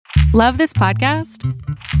Love this podcast?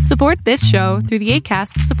 Support this show through the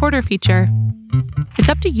Acast supporter feature. It's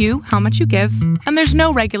up to you how much you give, and there's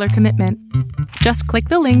no regular commitment. Just click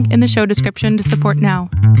the link in the show description to support now.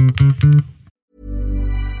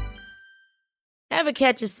 Ever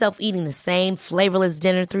catch yourself eating the same flavorless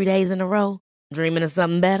dinner 3 days in a row? Dreaming of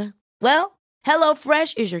something better? Well,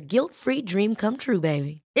 HelloFresh is your guilt-free dream come true,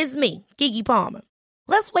 baby. It's me, Keke Palmer.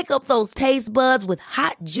 Let's wake up those taste buds with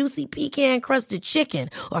hot, juicy pecan-crusted chicken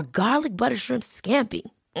or garlic butter shrimp scampi.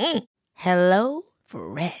 Hello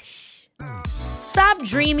Fresh. Stop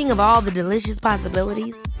dreaming of all the delicious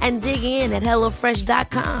possibilities and dig in at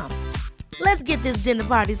HelloFresh.com. Let's get this dinner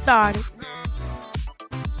party started.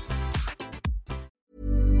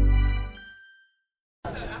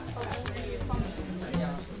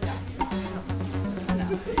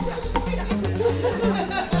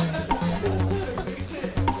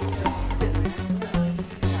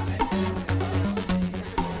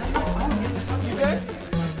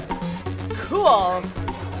 Cool.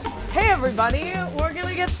 Hey everybody, we're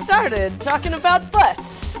gonna get started talking about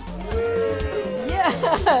butts.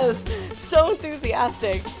 Yes, so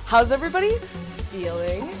enthusiastic. How's everybody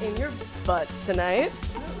feeling in your butts tonight?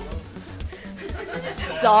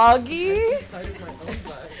 Soggy?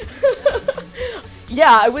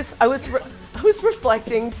 Yeah, I was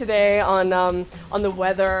reflecting today on the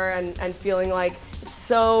weather and feeling like it's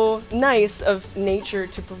so nice of nature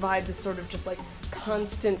to provide this sort of just like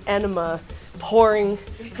constant enema pouring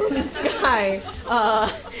from the sky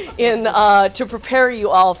to prepare you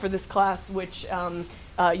all for this class, which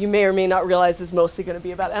you may or may not realize is mostly going to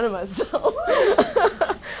be about enemas. So,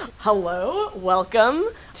 hello, welcome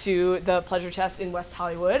to the Pleasure Chest in West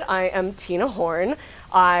Hollywood. I am Tina Horn.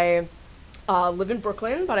 I live in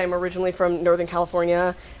Brooklyn, but I'm originally from Northern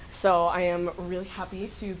California. So I am really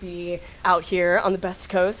happy to be out here on the Best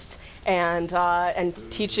Coast and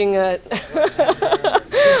teaching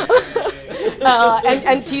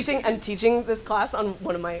teaching this class on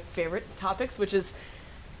one of my favorite topics, which is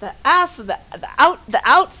the ass, the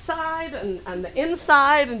outside and the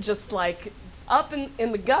inside, and just like up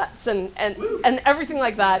in the guts and everything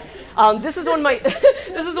like that. This is one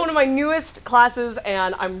of my newest classes,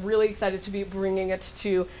 and I'm really excited to be bringing it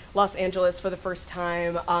to Los Angeles for the first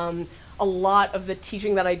time. A lot of the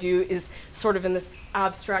teaching that I do is sort of in this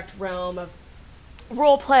abstract realm of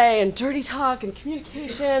role play and dirty talk and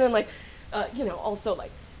communication and also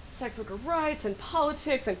like sex worker rights and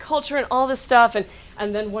politics and culture and all this stuff. And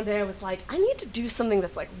then one day I was like, I need to do something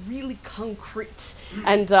that's like really concrete.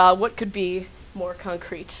 And what could be more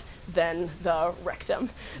concrete than the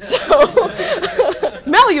rectum? So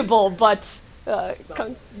malleable, but so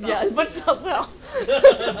well.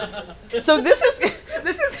 So this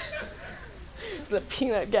is the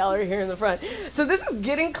peanut gallery here in the front. So this is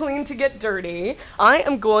Getting Clean to Get Dirty. I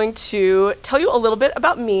am going to tell you a little bit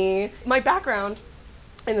about me. My background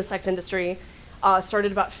in the sex industry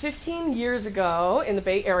started about 15 years ago in the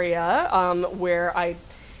Bay Area, where I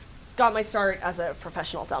got my start as a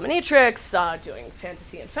professional dominatrix, doing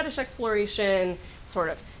fantasy and fetish exploration, sort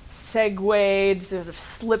of segued, sort of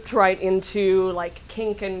slipped right into like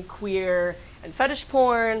kink and queer and fetish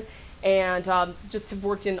porn, and just have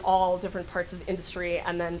worked in all different parts of the industry.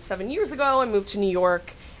 And then 7 years ago, I moved to New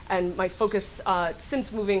York, and my focus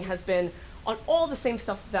since moving has been on all the same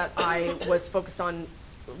stuff that I was focused on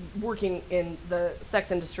working in the sex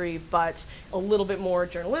industry, but a little bit more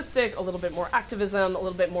journalistic, a little bit more activism, a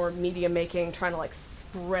little bit more media making, trying to like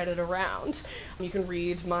spread it around. You can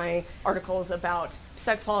read my articles about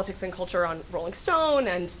sex, politics, and culture on Rolling Stone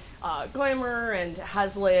and Glamour and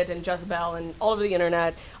Hazlitt and Jezebel and all over the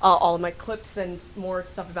internet. All of my clips and more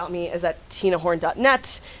stuff about me is at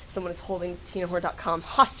tinahorn.net. Someone is holding tinahorn.com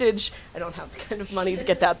hostage. I don't have the kind of money to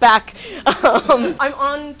get that back. I'm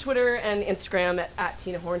on Twitter and Instagram at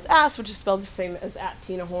tinahornsass, which is spelled the same as at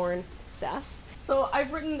tinahornsass. So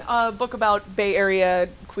I've written a book about Bay Area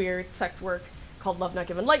queer sex work called Love Not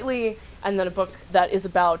Given Lightly, and then a book that is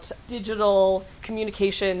about digital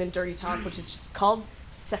communication and dirty talk, which is just called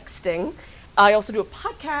Sexting. I also do a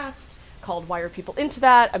podcast called Why Are People Into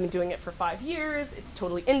That? I've been doing it for 5 years. It's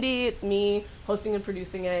totally indie. It's me hosting and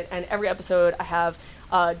producing it, and every episode I have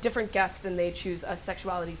a different guest, and they choose a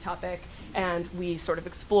sexuality topic, and we sort of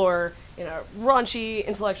explore in a raunchy,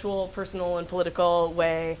 intellectual, personal, and political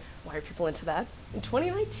way why are people into that. In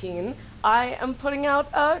 2019, I am putting out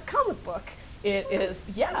a comic book. It is,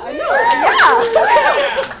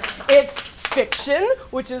 it's fiction,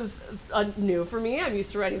 which is new for me. I'm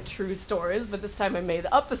used to writing true stories, but this time I made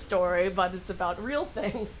up a story, but it's about real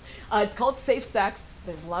things. It's called Safe Sex.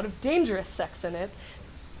 There's a lot of dangerous sex in it.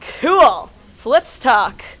 Cool. So let's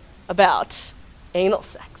talk about anal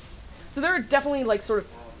sex. So there are definitely like sort of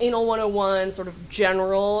anal 101 sort of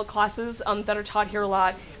general classes that are taught here a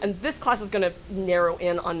lot, and this class is going to narrow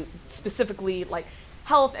in on specifically like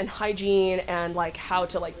health and hygiene and like how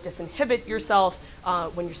to like disinhibit yourself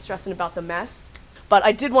when you're stressing about the mess. But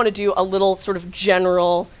I did want to do a little sort of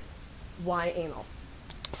general why anal.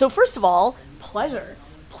 So first of all, pleasure.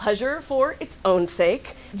 Pleasure for its own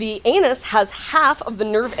sake. The anus has half of the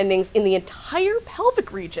nerve endings in the entire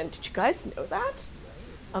pelvic region. Did you guys know that?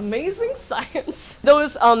 Amazing science.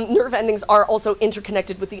 Those nerve endings are also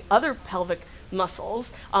interconnected with the other pelvic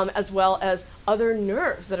muscles, as well as other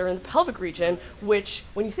nerves that are in the pelvic region, which,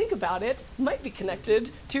 when you think about it, might be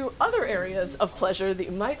connected to other areas of pleasure that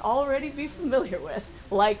you might already be familiar with,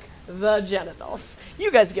 like the genitals. You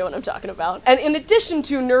guys get what I'm talking about. And in addition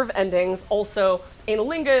to nerve endings, also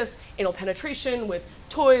analingus, anal penetration with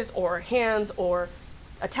toys or hands or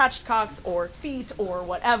attached cocks or feet or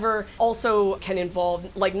whatever also can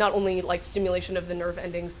involve like not only like stimulation of the nerve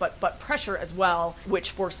endings but pressure as well,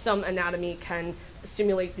 which for some anatomy can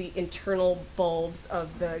stimulate the internal bulbs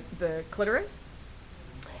of the clitoris,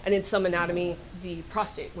 and in some anatomy the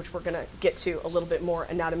prostate, which we're going to get to a little bit more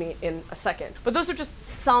anatomy in a second. But those are just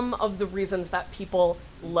some of the reasons that people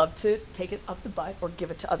love to take it up the butt or give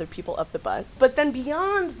it to other people up the butt. But then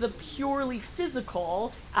beyond the purely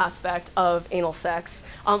physical aspect of anal sex,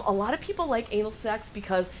 a lot of people like anal sex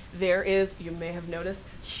because there is, you may have noticed,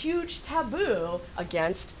 huge taboo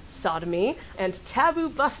against sodomy, and taboo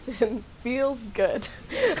bustin' feels good.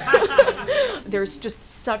 There's just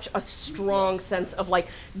such a strong sense of like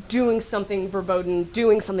doing something verboten,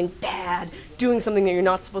 doing something bad, doing something that you're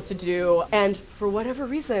not supposed to do, and for whatever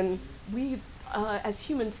reason, we as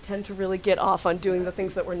humans tend to really get off on doing the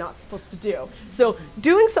things that we're not supposed to do. So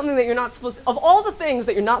doing something that you're not supposed to, of all the things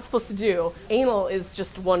that you're not supposed to do, anal is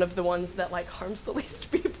just one of the ones that like harms the least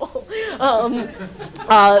people.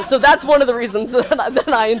 So that's one of the reasons that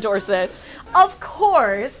I endorse it. Of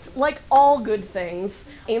course, like all good things,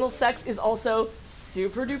 anal sex is also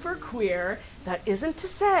super duper queer. That isn't to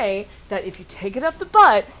say that if you take it up the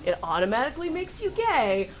butt, it automatically makes you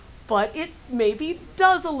gay, but it maybe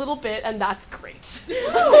does a little bit, and that's great.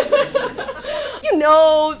 You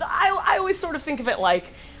know, I always sort of think of it like,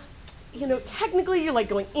 you know, technically you're like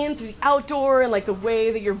going in through the outdoor, and like the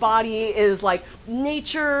way that your body is like,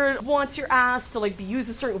 nature wants your ass to like be used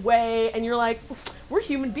a certain way, and you're like, we're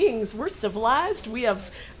human beings, we're civilized, we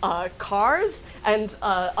have cars and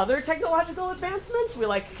other technological advancements, we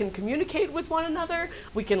like can communicate with one another,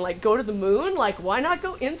 we can like go to the moon, like why not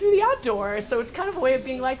go in through the outdoors? So it's kind of a way of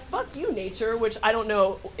being like, fuck you, nature, which I don't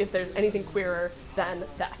know if there's anything queerer than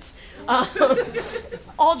that.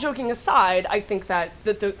 All joking aside, I think that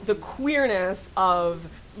the queerness of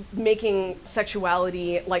making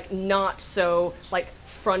sexuality like not so like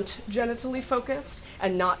front genitally focused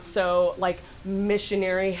and not so like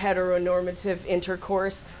missionary heteronormative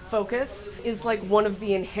intercourse focused is like one of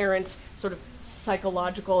the inherent sort of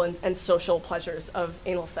psychological and social pleasures of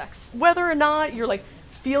anal sex. Whether or not you're like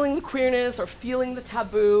feeling the queerness or feeling the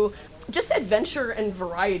taboo, just adventure and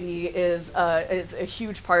variety is a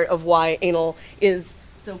huge part of why anal is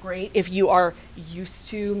so great. If you are used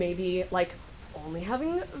to maybe like only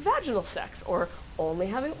having vaginal sex or only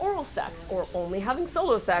having oral sex or only having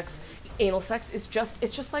solo sex, anal sex is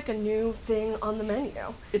just like a new thing on the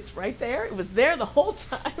menu. It's right there. It was there the whole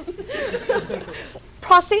time.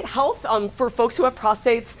 Prostate health, for folks who have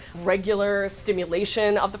prostates, regular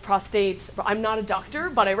stimulation of the prostate. I'm not a doctor,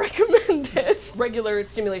 but I recommend it. Regular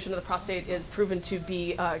stimulation of the prostate is proven to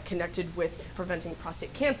be connected with preventing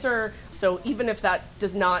prostate cancer. So even if that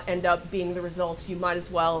does not end up being the result, you might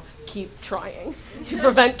as well keep trying to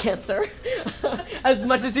prevent cancer as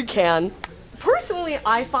much as you can. Personally,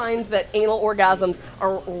 I find that anal orgasms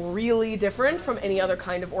are really different from any other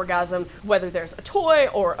kind of orgasm, whether there's a toy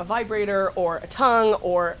or a vibrator or a tongue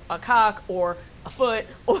or a cock or a foot,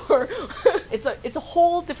 or it's a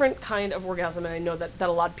whole different kind of orgasm, and I know that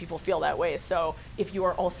a lot of people feel that way. So if you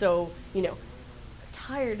are also, you know,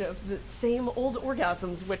 tired of the same old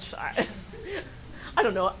orgasms, which I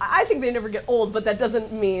don't know, I think they never get old, but that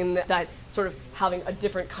doesn't mean that sort of having a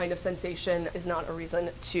different kind of sensation is not a reason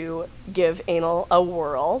to give anal a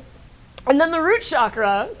whirl. And then the root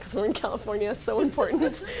chakra, because we're in California, so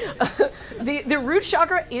important. The root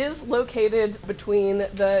chakra is located between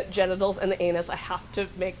the genitals and the anus. I have to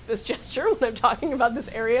make this gesture when I'm talking about this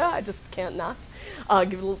area. I just can't not.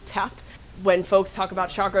 Give it a little tap. When folks talk about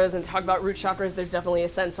chakras and talk about root chakras, there's definitely a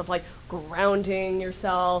sense of like grounding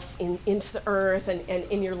yourself into the earth and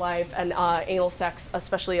in your life, and anal sex,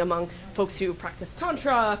 especially among folks who practice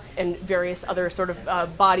tantra and various other sort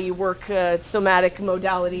of body work, somatic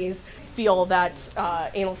modalities, feel that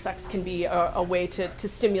anal sex can be a way to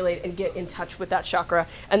stimulate and get in touch with that chakra.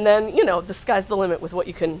 And then, the sky's the limit with what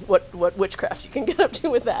witchcraft you can get up to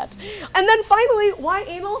with that. And then finally, why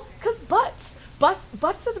anal? Because butts.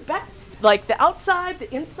 Butts are the best. Like the outside,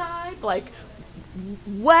 the inside, like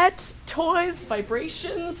wet toys,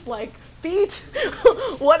 vibrations, like feet,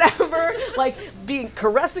 whatever, like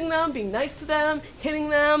caressing them, being nice to them, hitting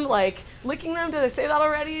them, like licking them, did I say that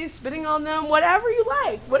already? Spitting on them, whatever you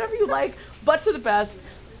like, butts are the best.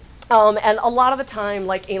 And a lot of the time,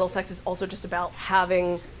 like, anal sex is also just about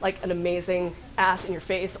having, like, an amazing ass in your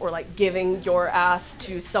face, or, like, giving your ass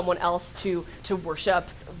to someone else to worship.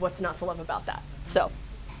 What's not to love about that? So,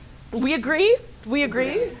 we agree?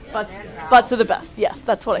 Butts are the best. Yes,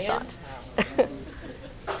 that's what I thought.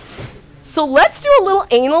 So let's do a little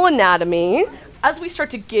anal anatomy. As we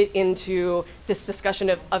start to get into this discussion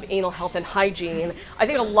of anal health and hygiene, I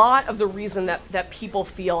think a lot of the reason that people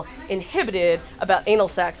feel inhibited about anal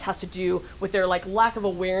sex has to do with their lack of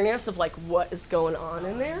awareness of what is going on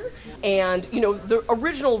in there. And the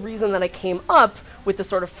original reason that I came up with the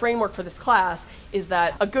sort of framework for this class is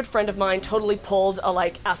that a good friend of mine totally pulled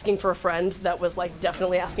a asking for a friend that was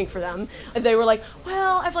definitely asking for them. And they were like,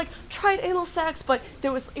 well, I've tried anal sex, but it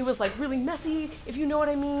was really messy, if you know what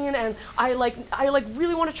I mean. And I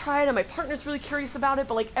really want to try it, and my partner's really curious about it,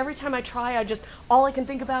 but every time I try, all I can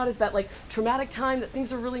think about is that traumatic time that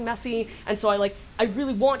things are really messy. And so I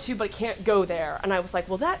really want to, but I can't go there. And I was like,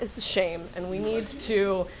 well, that is a shame, and we need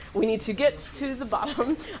to get to the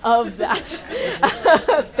bottom of that.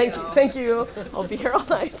 Thank you. I'll be here all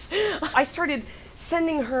night. I started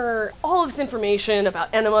sending her all of this information about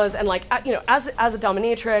enemas, and as a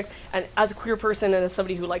dominatrix and as a queer person and as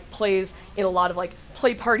somebody who plays in a lot of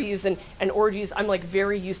play parties and orgies, I'm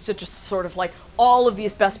very used to just sort of all of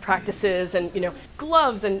these best practices and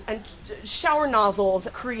gloves and shower nozzles,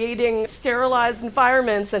 creating sterilized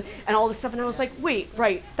environments and all this stuff. And I was like, wait,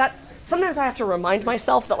 right, that sometimes I have to remind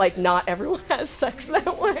myself that not everyone has sex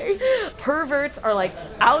that way. Perverts are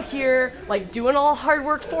out here doing all hard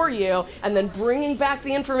work for you and then bringing back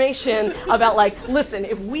the information about listen,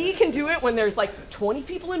 if we can do it when there's 20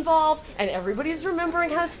 people involved and everybody's remembering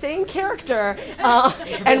how to stay in character,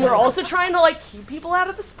 and we're also trying to keep people out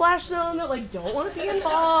of the splash zone that don't want to be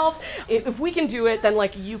involved. If we can do it, then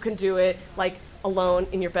you can do it alone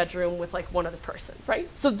in your bedroom with one other person, right?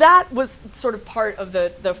 So that was sort of part of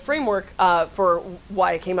the framework for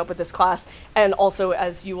why I came up with this class. And also,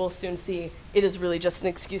 as you will soon see, it is really just an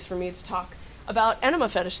excuse for me to talk about enema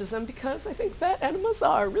fetishism, because I think that enemas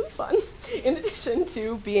are really fun, in addition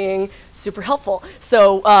to being super helpful.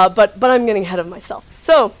 So, but I'm getting ahead of myself.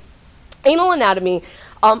 So, anal anatomy,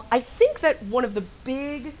 I think that one of the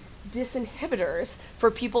big disinhibitors for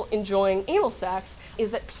people enjoying anal sex is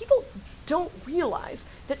that people don't realize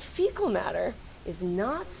that fecal matter is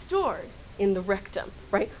not stored in the rectum,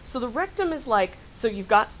 right? So the rectum is so you've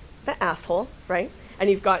got the asshole, right? And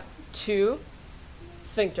you've got two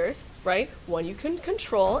sphincters, right? One you can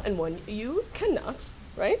control and one you cannot,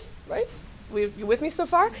 right? Right? You with me so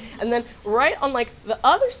far? And then right on the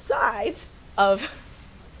other side of,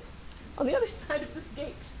 on the other side of this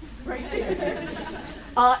gate, right here,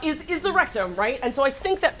 is the rectum, right? And so I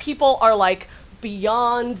think that people are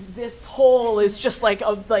beyond this hole is just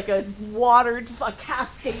a watered, a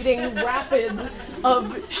cascading rapid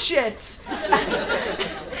of shit.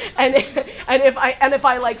 and if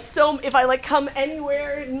I come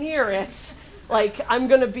anywhere near it, I'm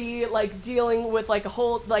gonna be dealing with a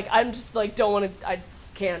whole, I'm just don't want to, I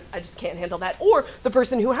just can't handle that. Or the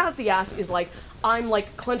person who has the ass is I'm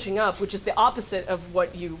clenching up, which is the opposite of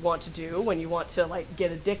what you want to do when you want to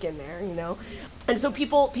get a dick in there, And so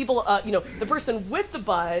people, the person with the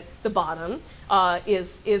bottom,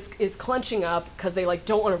 is clenching up because they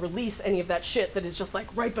don't want to release any of that shit that is just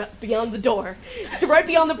right beyond the door, right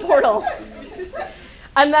beyond the portal.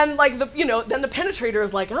 And then then the penetrator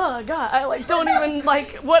is oh god, I don't even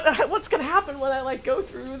what's gonna happen when I go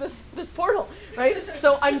through this portal, right?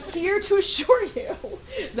 So I'm here to assure you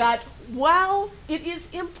that while it is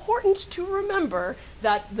important to remember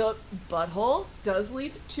that the butthole does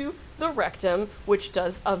lead to the rectum, which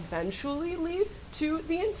does eventually lead to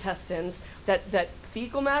the intestines, that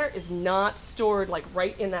fecal matter is not stored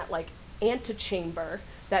right in that antechamber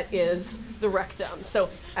that is the rectum. So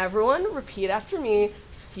everyone repeat after me.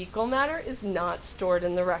 Fecal matter is not stored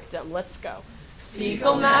in the rectum. Let's go.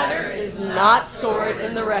 Fecal matter is not stored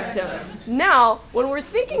in the rectum. Now, when we're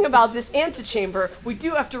thinking about this antechamber, we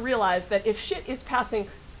do have to realize that if shit is passing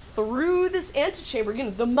through this antechamber,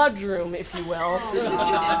 the mudroom, if you will.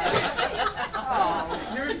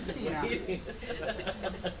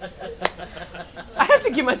 I have to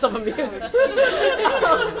keep myself amused.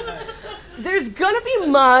 There's gonna be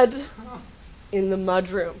mud in the mud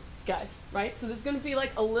room, guys, right? So there's gonna be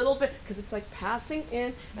like a little bit, because it's like passing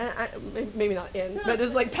in, and maybe not in, but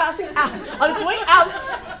it's like passing out, on its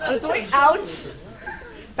way out,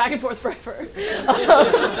 back and forth forever.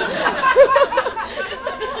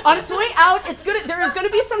 On its way out, there is gonna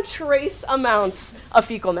be some trace amounts of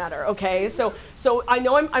fecal matter, okay? So I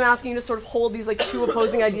know I'm asking you to sort of hold these like two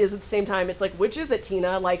opposing ideas at the same time. It's like, which is it,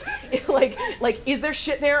 Tina? Like, is there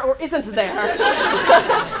shit there or isn't there?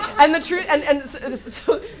 And the truth,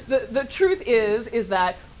 so the truth is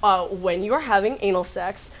that when you are having anal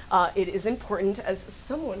sex, it is important, as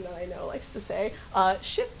someone that I know likes to say,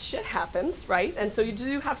 shit happens, right? And so you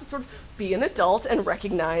do have to sort of be an adult and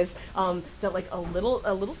recognize that like a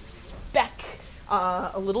little speck,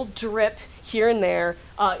 a little drip here and there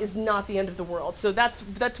is not the end of the world. So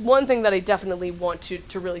that's one thing that I definitely want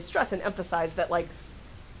to really stress and emphasize, that like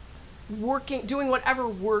doing whatever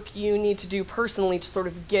work you need to do personally to sort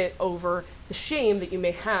of get over the shame that you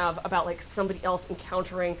may have about like somebody else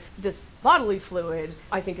encountering this bodily fluid,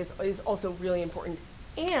 I think is also really important.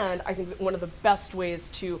 And I think that one of the best ways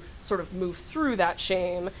to sort of move through that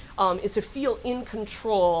shame is to feel in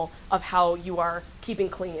control of how you are keeping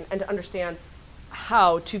clean, and to understand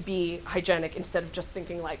how to be hygienic instead of just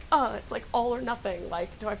thinking like, oh, it's like all or nothing.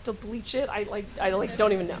 Like, do I have to bleach it? I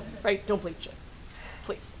don't even know, right? Don't bleach it,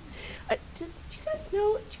 please. Do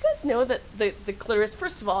you guys know that the clitoris?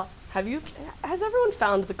 First of all, has everyone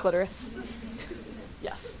found the clitoris?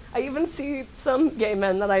 Yes. I even see some gay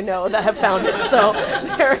men that I know that have found it, so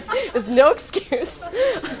there is no excuse.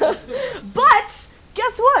 But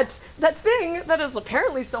guess what? That thing that is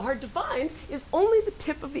apparently so hard to find is only the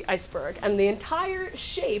tip of the iceberg, and the entire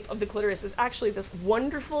shape of the clitoris is actually this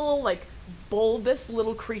wonderful, like, bulbous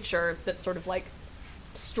little creature that sort of like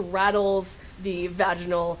straddles the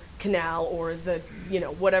vaginal canal, or the,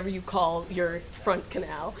 whatever you call your front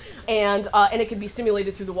canal. And it can be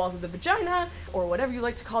stimulated through the walls of the vagina, or whatever you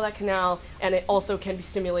like to call that canal, and it also can be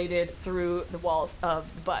stimulated through the walls of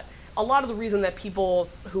the butt. A lot of the reason that people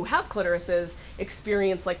who have clitorises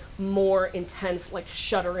experience like more intense, like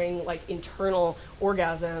shuddering, like internal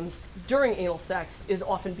orgasms during anal sex is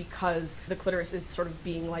often because the clitoris is sort of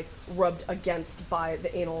being like rubbed against by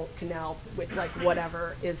the anal canal with like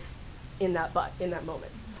whatever is in that butt in that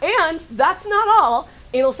moment. And that's not all.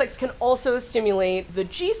 Anal sex can also stimulate the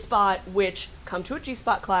G-spot, which, come to a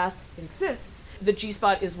G-spot class, it exists. The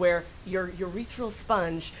G-spot is where your urethral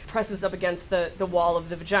sponge presses up against the wall of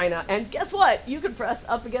the vagina. And guess what? You can press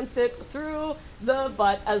up against it through the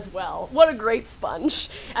butt as well. What a great sponge.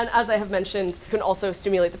 And as I have mentioned, can also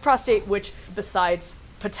stimulate the prostate, which, besides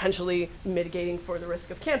potentially mitigating for the risk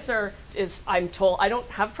of cancer, is, I'm told, I don't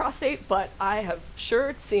have prostate, but I have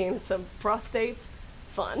sure seen some prostate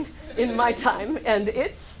fun in my time, and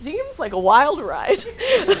it seems like a wild ride.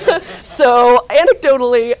 So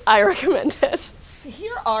anecdotally, I recommend it. So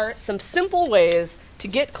here are some simple ways to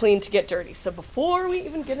get clean, to get dirty. So before we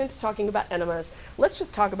even get into talking about enemas, let's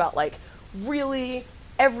just talk about like really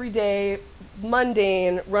everyday,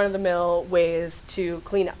 mundane, run-of-the-mill ways to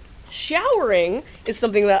clean up. Showering is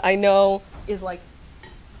something that I know is like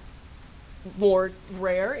more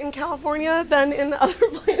rare in California than in other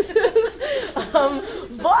places.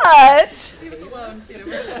 But Leave us alone, too.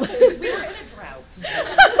 We were in a drought.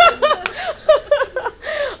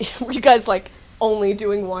 were you guys like only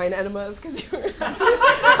doing wine enemas because you were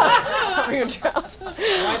having a drought?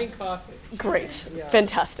 Wine and coffee. Great, Yeah.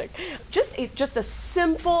 Fantastic. Just a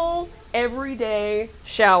simple everyday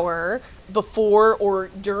shower before or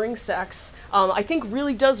during sex, I think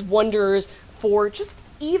really does wonders for just,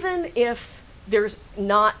 even if there's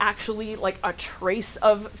not actually like a trace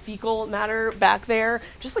of fecal matter back there,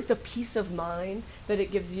 just like the peace of mind that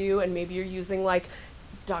it gives you. And maybe you're using like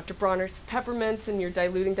Dr. Bronner's peppermint and you're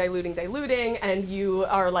diluting, and you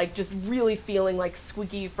are like just really feeling like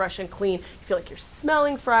squeaky, fresh and clean. You feel like you're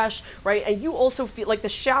smelling fresh, right? And you also feel like the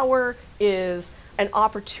shower is an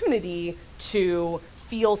opportunity to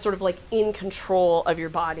feel sort of like in control of your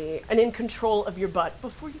body and in control of your butt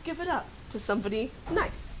before you give it up to somebody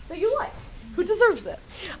nice that you like, who deserves it.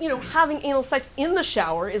 Having anal sex in the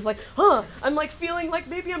shower is like, I'm like feeling like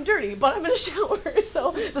maybe I'm dirty, but I'm in a shower,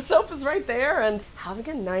 so the soap is right there, and having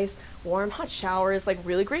a nice warm hot shower is like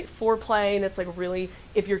really great foreplay, and it's like really,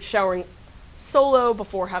 if you're showering solo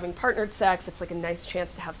before having partnered sex, it's like a nice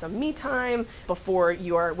chance to have some me time before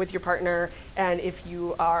you are with your partner. And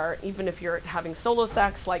even if you're having solo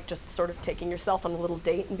sex, like just sort of taking yourself on a little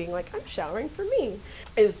date and being like, I'm showering for me,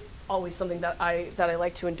 is always something that I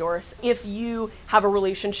like to endorse. If you have a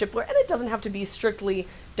relationship where, and it doesn't have to be strictly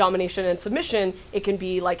domination and submission, it can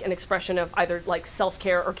be like an expression of either like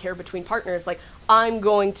self-care or care between partners. Like, I'm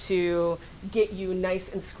going to get you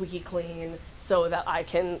nice and squeaky clean so that I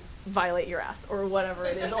can violate your ass, or whatever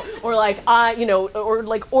it is. Or like, or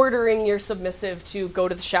like ordering your submissive to go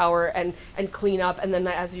to the shower and clean up, and then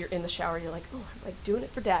as you're in the shower, you're like, oh, I'm like doing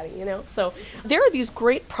it for daddy, you know? So there are these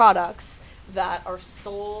great products that are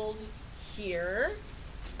sold here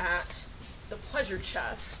at the Pleasure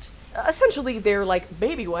Chest. Essentially, they're like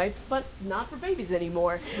baby wipes, but not for babies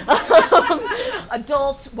anymore.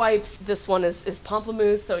 Adult wipes. This one is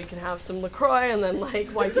pamplemousse, so you can have some LaCroix and then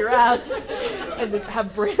like wipe your ass and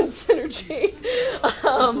have brand synergy.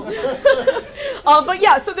 But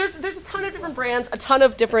yeah, so there's a ton of different brands, a ton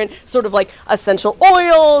of different sort of like essential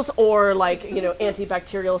oils or like, you know,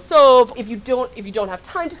 antibacterial soap. If you don't have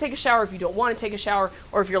time to take a shower, if you don't want to take a shower,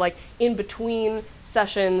 or if you're like in between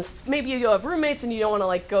sessions, maybe you have roommates and you don't want to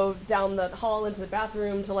like go down the hall into the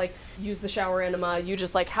bathroom to like use the shower enema, you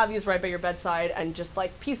just like have these right by your bedside and just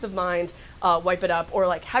like peace of mind, wipe it up, or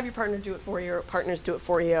like have your partner do it for you, or partners do it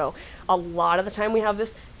for you. A lot of the time we have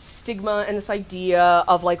this stigma and this idea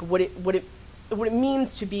of like what it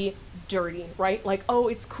means to be dirty, right? Like, oh,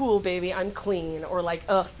 it's cool, baby, I'm clean, or like,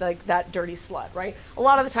 ugh, like that dirty slut, right? A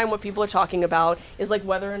lot of the time what people are talking about is like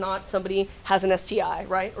whether or not somebody has an STI,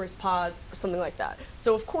 right? Or is POS, or something like that.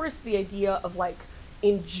 So of course the idea of like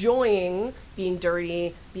enjoying being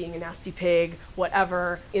dirty, being a nasty pig,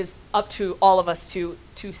 whatever, is up to all of us to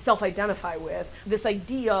self-identify with. This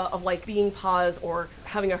idea of like being POS or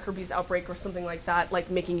having a herpes outbreak or something like that,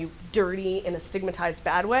 like making you dirty in a stigmatized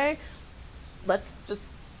bad way, let's just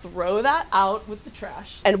throw that out with the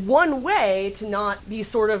trash. And one way to not be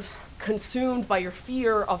sort of consumed by your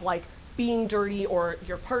fear of like being dirty, or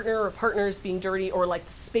your partner or partners being dirty, or like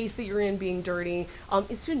the space that you're in being dirty,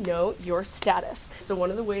 is to know your status. So one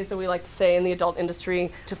of the ways that we like to say in the adult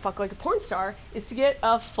industry to fuck like a porn star is to get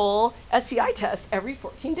a full STI test every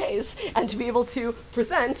 14 days and to be able to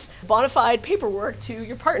present bona fide paperwork to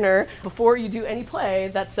your partner before you do any play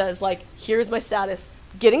that says like, here's my status.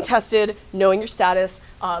 Getting tested, knowing your status,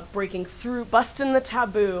 breaking through, busting the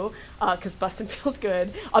taboo, because busting feels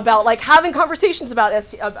good, about like having conversations about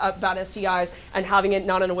STIs, and having it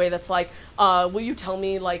not in a way that's like, will you tell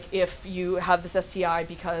me like if you have this STI,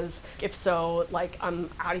 because if so, like I'm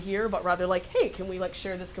out of here, but rather like, hey, can we like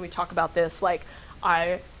share this? Can we talk about this? Like,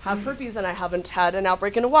 I have herpes and I haven't had an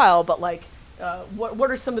outbreak in a while, but like,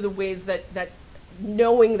 what are some of the ways that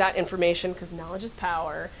knowing that information, because knowledge is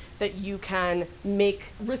power, that you can make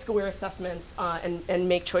risk-aware assessments and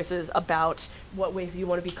make choices about what ways you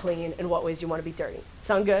want to be clean and what ways you want to be dirty.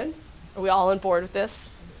 Sound good? Are we all on board with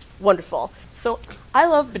this? Wonderful. So I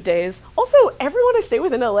love bidets. Also, everyone I stay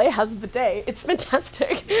with in LA has a bidet. It's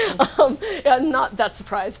fantastic. I'm not that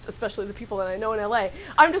surprised, especially the people that I know in LA.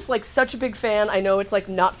 I'm just like such a big fan. I know it's like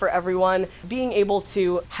not for everyone. Being able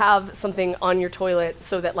to have something on your toilet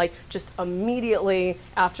so that like just immediately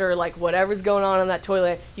after like whatever's going on that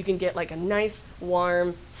toilet, you can get like a nice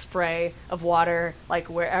warm spray of water like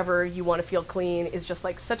wherever you want to feel clean is just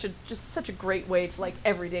like such a great way to like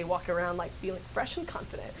every day walk around like feeling fresh and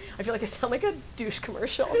confident. I feel like I sound like a douche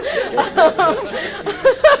commercial.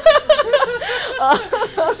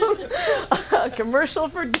 A commercial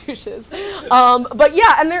for douches. But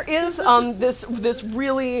yeah, and there is this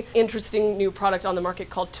really interesting new product on the market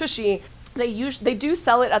called Tushy. They do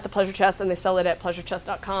sell it at the Pleasure Chest, and they sell it at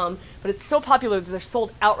pleasurechest.com, but it's so popular that they're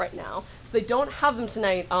sold out right now. So they don't have them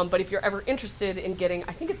tonight, but if you're ever interested in getting,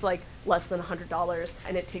 I think it's like less than $100,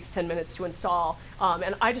 and it takes 10 minutes to install.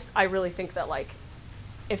 And I really think that like,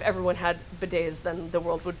 if everyone had bidets, then the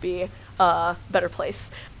world would be a better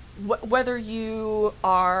place. Whether you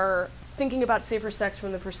are thinking about safer sex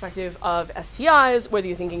from the perspective of STIs, whether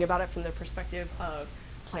you're thinking about it from the perspective of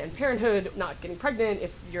Planned Parenthood, not getting pregnant,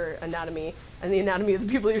 if your anatomy and the anatomy of the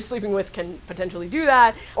people you're sleeping with can potentially do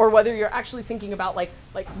that, or whether you're actually thinking about like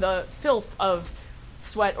the filth of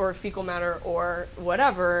sweat or fecal matter or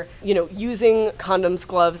whatever, you know, using condoms,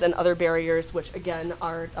 gloves, and other barriers, which again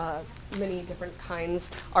are many different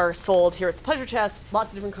kinds, are sold here at the Pleasure Chest. Lots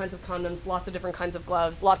of different kinds of condoms, lots of different kinds of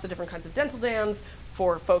gloves, lots of different kinds of dental dams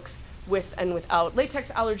for folks with and without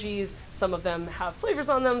latex allergies. Some of them have flavors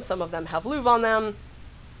on them, some of them have lube on them.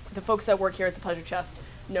 The folks that work here at the Pleasure Chest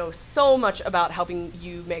know so much about helping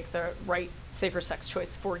you make the right, safer sex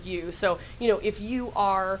choice for you. So, you know, if you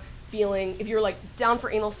are if you're like down for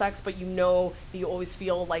anal sex, but you know that you always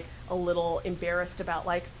feel like a little embarrassed about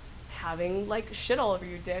like having like shit all over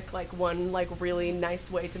your dick, like one like really nice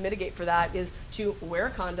way to mitigate for that is to wear a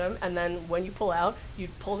condom, and then when you pull out, you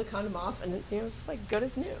pull the condom off, and it's, you know, just like good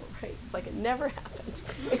as new, right? It's like it never happened,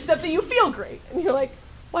 except that you feel great, and you're like,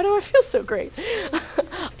 Why do I feel so great?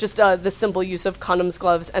 Just the simple use of condoms,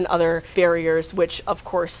 gloves, and other barriers, which, of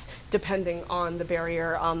course, depending on the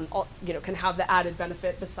barrier, can have the added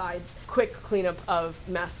benefit besides quick cleanup of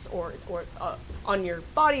mess or on your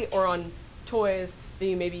body or on toys that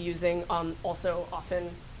you may be using. Also, often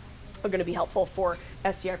are going to be helpful for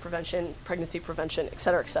STI prevention, pregnancy prevention, et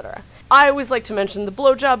cetera, et cetera. I always like to mention the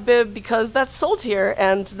blowjob bib because that's sold here,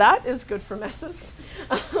 and that is good for messes.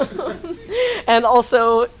 And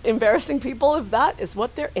also embarrassing people if that is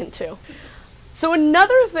what they're into. So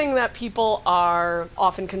another thing that people are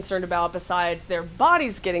often concerned about besides their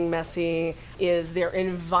bodies getting messy is their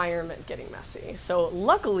environment getting messy. So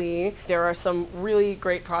luckily, there are some really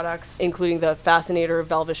great products, including the Fascinator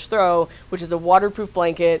Velvish Throw, which is a waterproof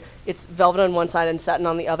blanket. It's velvet on one side and satin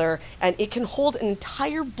on the other, and it can hold an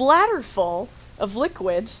entire bladder full of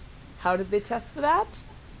liquid. How did they test for that?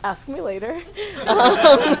 Ask me later.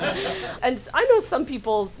 And I know some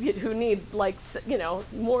people who need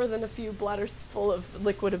more than a few bladders full of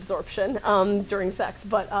liquid absorption during sex.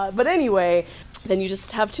 But anyway, then you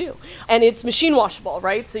just have two. And it's machine washable,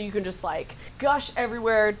 right? So you can just gush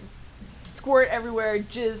everywhere, squirt everywhere,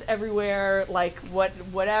 jizz everywhere,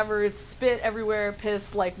 whatever, spit everywhere,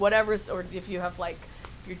 piss, whatever, or if you have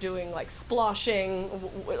you're doing sploshing,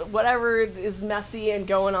 whatever is messy and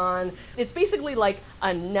going on. It's basically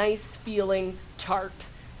a nice feeling tarp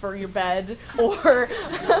for your bed, or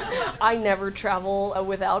I never travel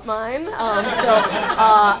without mine. So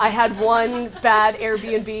I had one bad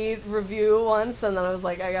Airbnb review once, and then I was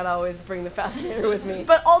like, I gotta always bring the Fascinator with me.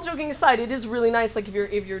 But all joking aside, it is really nice. If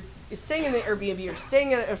you're staying in the Airbnb or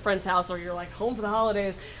staying at a friend's house, or you're home for the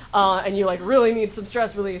holidays, and you really need some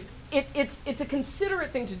stress relief. It's a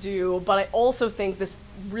considerate thing to do, but I also think this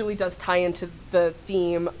really does tie into the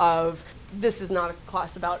theme of this is not a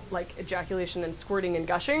class about ejaculation and squirting and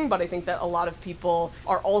gushing, but I think that a lot of people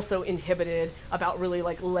are also inhibited about really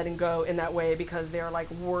letting go in that way because they're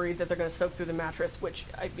worried that they're going to soak through the mattress, which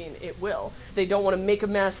I mean it will. They don't want to make a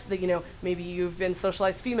mess that maybe you've been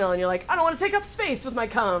socialized female and you're I don't want to take up space with my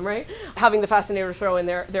cum, right? Having the Fascinator Throw in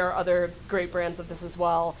there are other great brands of this as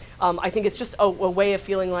well. I think it's just a way of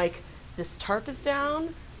feeling this tarp is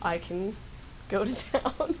down, I can go to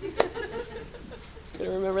town.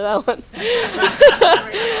 Gonna remember that one.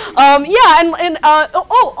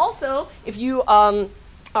 Also, if you are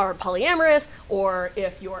polyamorous, or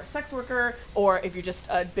if you're a sex worker, or if you're just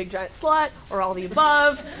a big giant slut, or all the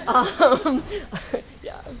above,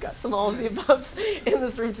 yeah, I've got some all of the aboves in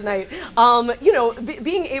this room tonight.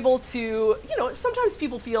 Being able to, sometimes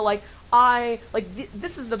people feel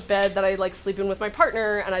this is the bed that I sleep in with my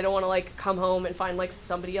partner, and I don't want to come home and find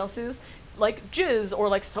somebody else's jizz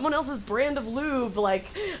or someone else's brand of lube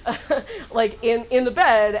in the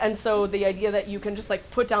bed. And so the idea that you can just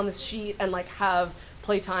put down this sheet and have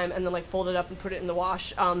playtime and then fold it up and put it in the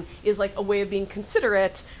wash is a way of being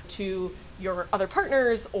considerate to your other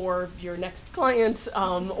partners or your next client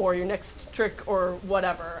or your next trick or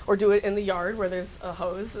whatever, or do it in the yard where there's a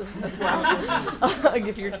hose as well.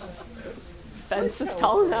 If your fence is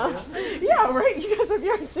tall enough. Yeah, right. You guys have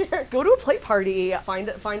yards here. Go to a play party. Find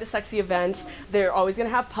a sexy event. They're always gonna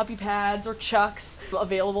have puppy pads or chucks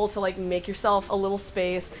available to make yourself a little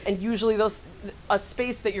space. And usually a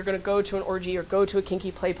space that you're gonna go to an orgy or go to a kinky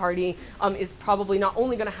play party is probably not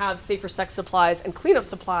only gonna have safer sex supplies and cleanup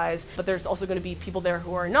supplies, but there's also gonna be people there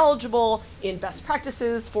who are knowledgeable in best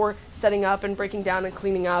practices for setting up and breaking down and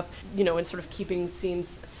cleaning up, and sort of keeping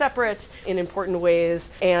scenes separate in important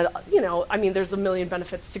ways. And, there's a million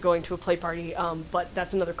benefits to going to a play party, but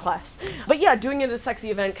that's another class. But yeah, doing it at a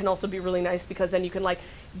sexy event can also be really nice because then you can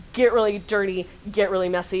get really dirty, get really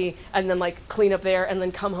messy, and then clean up there, and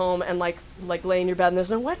then come home and lay in your bed and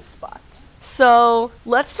there's no wet spot. So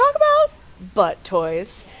let's talk about butt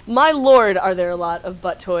toys. My lord, are there a lot of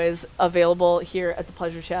butt toys available here at the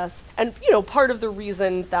Pleasure Chest. And part of the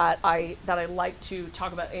reason that I like to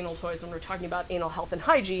talk about anal toys when we're talking about anal health and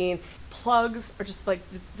hygiene, plugs are just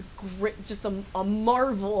a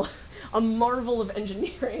marvel of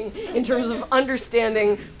engineering in terms of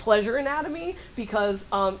understanding pleasure anatomy, because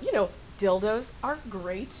dildos are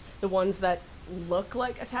great. The ones that look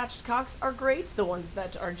like attached cocks are great. The ones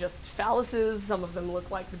that are just phalluses, some of them look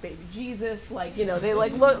like the baby Jesus, they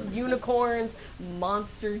look unicorns,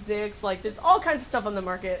 monster dicks, there's all kinds of stuff on the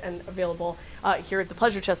market and available here at the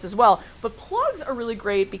Pleasure Chest as well. But plugs are really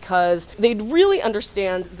great because they really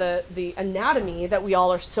understand the anatomy that we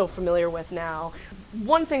all are so familiar with now.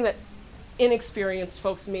 One thing that inexperienced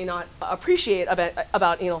folks may not appreciate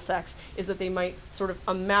about anal sex is that they might sort of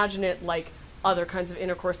imagine it like other kinds of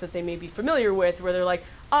intercourse that they may be familiar with, where they're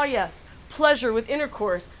oh yes, pleasure with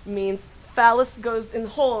intercourse means phallus goes in the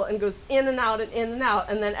hole and goes in and out and in and out,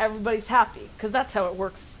 and then everybody's happy, because that's how it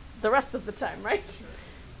works the rest of the time, right?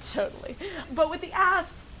 Totally. But with the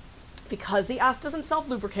ass, because the ass doesn't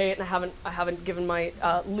self-lubricate, and I haven't given my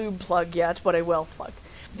lube plug yet, but I will plug.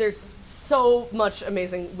 There's so much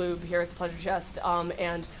amazing lube here at the Pleasure Chest,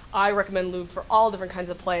 and I recommend lube for all different kinds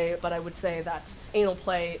of play, but I would say that anal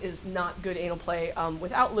play is not good anal play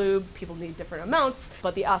without lube. People need different amounts,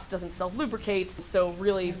 but the ass doesn't self-lubricate, so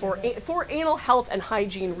really for anal health and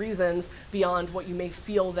hygiene reasons, beyond what you may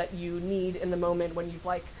feel that you need in the moment when you've,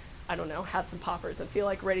 like, I don't know, had some poppers and feel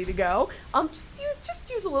like ready to go, just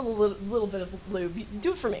use a little bit of lube.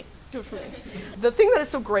 Do it for me. Do it for me. The thing that is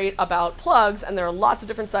so great about plugs, and there are lots of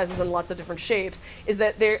different sizes and lots of different shapes, is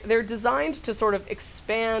that they're designed to sort of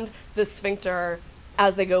expand the sphincter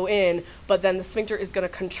as they go in, but then the sphincter is going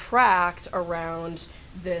to contract around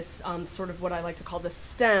this sort of what I like to call the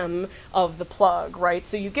stem of the plug, right?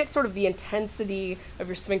 So you get sort of the intensity of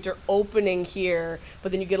your sphincter opening here,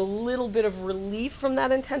 but then you get a little bit of relief from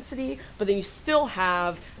that intensity, but then you still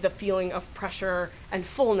have the feeling of pressure and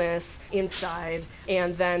fullness inside.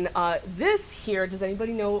 And then this here, does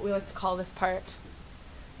anybody know what we like to call this part?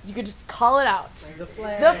 You could just call it out. The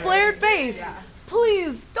flare. The flared base. Yes.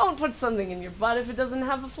 Please don't put something in your butt if it doesn't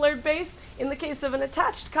have a flared base. In the case of an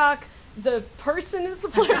attached cock, the person is the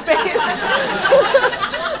flared base.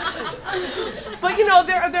 But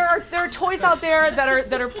there are toys out there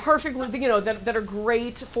that are perfectly, that are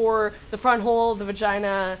great for the front hole, the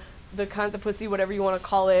vagina, the cunt, the pussy, whatever you want to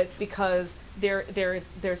call it, because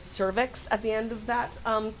there's cervix at the end of that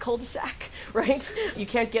cul-de-sac, right? You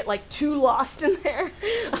can't get like too lost in there.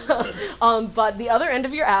 But the other end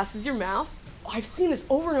of your ass is your mouth. I've seen this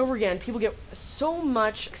over and over again. People get so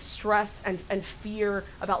much stress and fear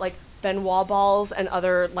about like Benoit balls and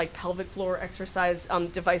other like pelvic floor exercise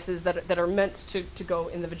devices that are meant to go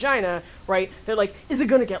in the vagina, right? They're like, is it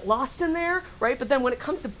gonna get lost in there, right? But then when it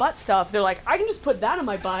comes to butt stuff, they're like, I can just put that in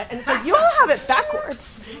my butt, and it's like, you all have it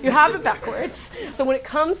backwards. You have it backwards. So when it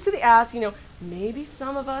comes to the ass, maybe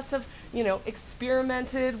some of us have,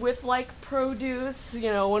 experimented with like produce,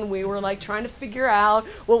 when we were like trying to figure out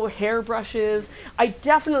what were hairbrushes. I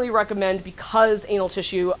definitely recommend, because anal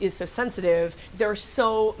tissue is so sensitive, there are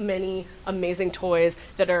so many amazing toys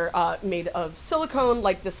that are made of silicone,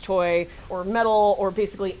 like this toy, or metal, or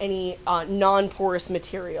basically any non-porous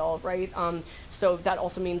material, right? So that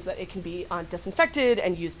also means that it can be disinfected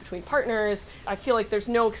and used between partners. I feel like there's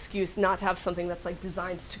no excuse not to have something that's like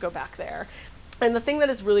designed to go back there. And the thing that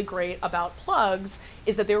is really great about plugs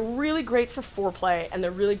is that they're really great for foreplay, and they're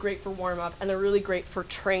really great for warm-up, and they're really great for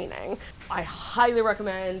training. I highly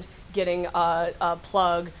recommend getting a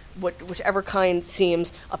plug, whichever kind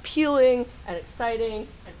seems appealing and exciting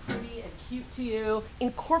and pretty and cute to you.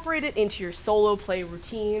 Incorporate it into your solo play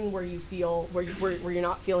routine where you feel, where you're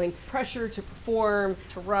not feeling pressure to perform,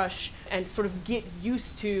 to rush, and sort of get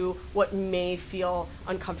used to what may feel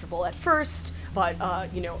uncomfortable at first, but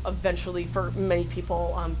eventually for many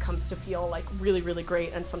people comes to feel like really, really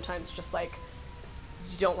great, and sometimes just like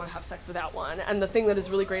you don't want to have sex without one. And the thing that is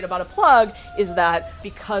really great about a plug is that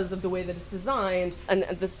because of the way that it's designed, and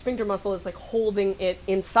the sphincter muscle is like holding it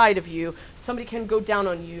inside of you, somebody can go down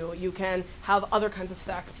on you, you can have other kinds of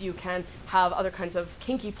sex, you can have other kinds of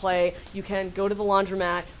kinky play, you can go to the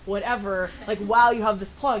laundromat, whatever, like while you have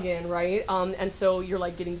this plug in, right? And so you're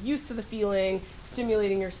like getting used to the feeling,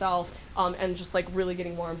 stimulating yourself, and just like really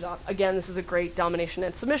getting warmed up. Again, this is a great domination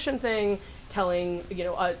and submission thing, telling,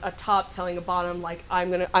 a top telling a bottom, like, I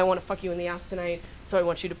want to fuck you in the ass tonight, so I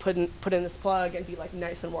want you to put in this plug and be like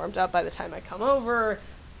nice and warmed up by the time I come over,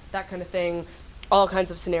 that kind of thing. All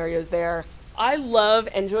kinds of scenarios there. I love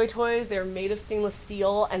Enjoy toys. They're made of stainless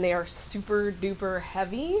steel and they are super duper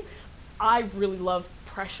heavy. I really love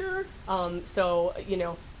pressure. So,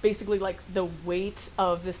 basically like the weight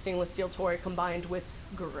of the stainless steel toy combined with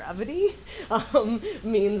gravity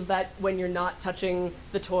means that when you're not touching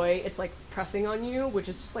the toy, it's like pressing on you, which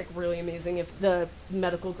is just like really amazing. If the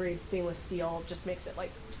medical grade stainless steel just makes it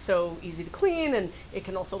like so easy to clean, and it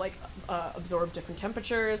can also like absorb different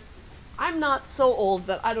temperatures. I'm not so old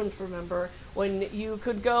that I don't remember when you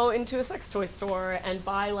could go into a sex toy store and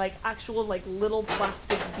buy like actual like little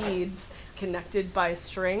plastic beads connected by a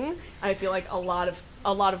string. I feel like a lot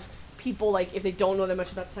of people, like, if they don't know that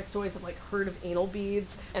much about sex toys, have like heard of anal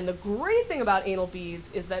beads. And the great thing about anal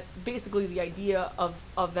beads is that basically the idea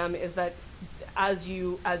of them is that as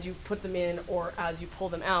you put them in or as you pull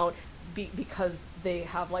them out, because they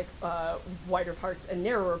have like wider parts and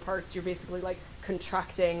narrower parts, you're basically like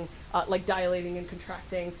contracting, like dilating and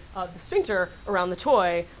contracting the sphincter around the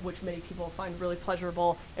toy, which many people find really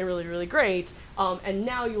pleasurable and really, really great. And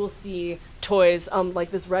now you will see toys like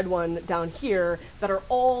this red one down here that are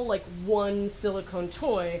all like one silicone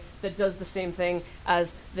toy that does the same thing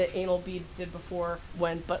as the anal beads did before,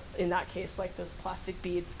 but in that case, like those plastic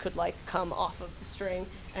beads could like come off of the string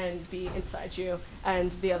and be inside you,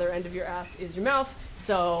 and the other end of your ass is your mouth.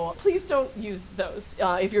 So please don't use those.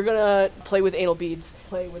 If you're gonna play with anal beads,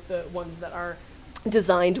 play with the ones that are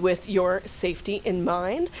designed with your safety in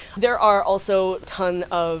mind. There are also a ton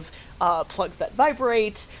of plugs that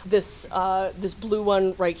vibrate. This blue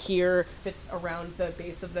one right here fits around the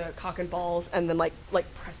base of the cock and balls and then like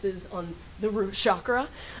presses on the root chakra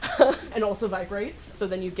and also vibrates. So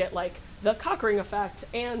then you get like the cock ring effect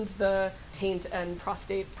and the taint and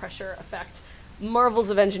prostate pressure effect. Marvels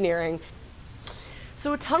of engineering.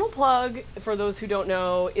 So a tunnel plug, for those who don't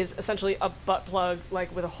know, is essentially a butt plug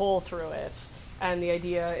like with a hole through it. And the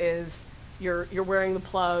idea is you're wearing the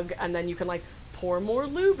plug and then you can like pour more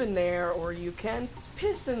lube in there, or you can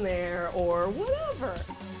piss in there, or whatever.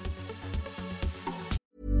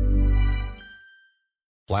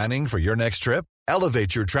 Planning for your next trip?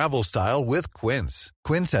 Elevate your travel style with Quince.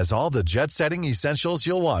 Quince has all the jet-setting essentials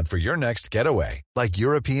you'll want for your next getaway, like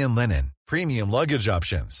European linen, premium luggage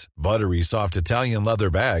options, buttery soft Italian leather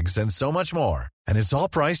bags, and so much more. And it's all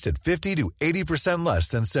priced at 50 to 80% less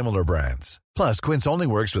than similar brands. Plus, Quince only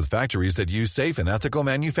works with factories that use safe and ethical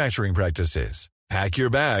manufacturing practices. Pack your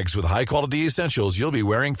bags with high-quality essentials you'll be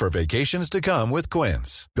wearing for vacations to come with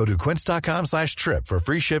Quince. Go to quince.com/trip for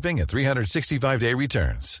free shipping and 365-day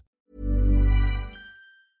returns.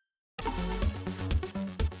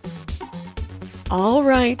 All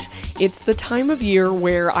right, it's the time of year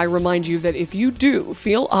where I remind you that if you do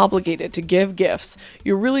feel obligated to give gifts,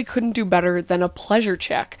 you really couldn't do better than a pleasure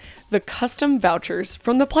check, the custom vouchers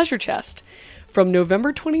from the Pleasure Chest. From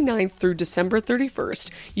November 29th through December 31st,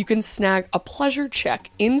 you can snag a pleasure check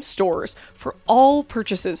in stores for all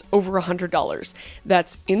purchases over $100.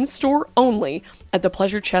 That's in-store only at the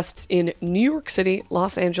Pleasure Chests in New York City,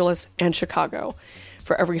 Los Angeles, and Chicago.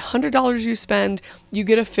 For every $100 you spend, you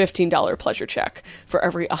get a $15 pleasure check. For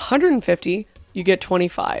every $150, you get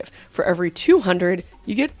 $25. For every $200,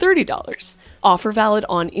 you get $30. Offer valid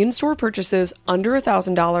on in-store purchases under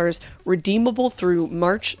 $1,000, redeemable through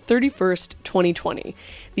March 31st, 2020.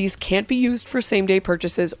 These can't be used for same-day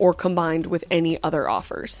purchases or combined with any other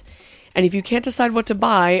offers. And if you can't decide what to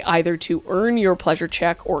buy, either to earn your pleasure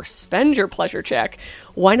check or spend your pleasure check,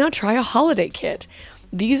 why not try a holiday kit?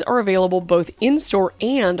 These are available both in-store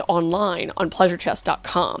and online on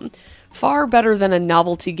PleasureChest.com. Far better than a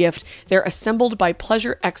novelty gift, they're assembled by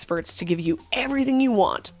pleasure experts to give you everything you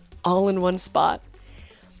want, all in one spot.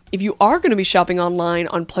 If you are going to be shopping online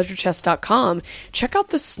on PleasureChest.com, check out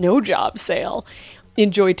the Snow Job sale.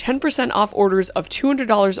 Enjoy 10% off orders of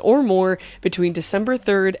 $200 or more between December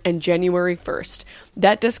 3rd and January 1st.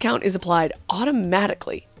 That discount is applied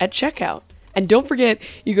automatically at checkout. And don't forget,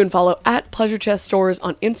 you can follow at Pleasure Chest Stores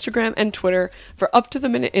on Instagram and Twitter for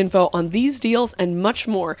up-to-the-minute info on these deals and much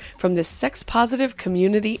more from this sex-positive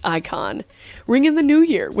community icon. Ring in the new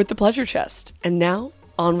year with the Pleasure Chest. And now,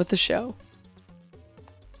 on with the show.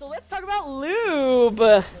 So let's talk about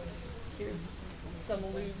lube. Here's some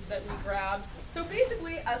lubes that we grabbed. So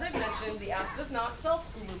basically, as I've mentioned, the ass does not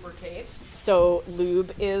self-lubricate. So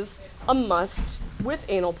lube is a must with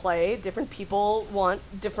anal play. Different people want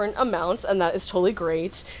different amounts, and that is totally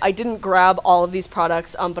great. I didn't grab all of these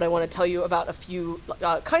products, but I want to tell you about a few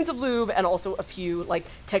kinds of lube and also a few like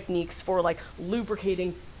techniques for like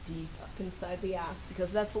lubricating deep up inside the ass,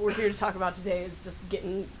 because that's what we're here to talk about today, is just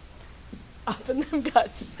getting up in them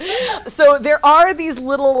guts. So there are these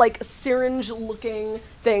little like syringe looking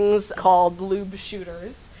things called lube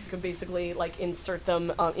shooters. You can basically like insert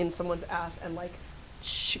them in someone's ass and like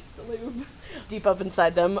shoot the lube deep up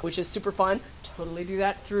inside them, which is super fun. Totally do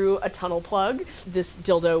that through a tunnel plug. This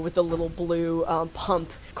dildo with the little blue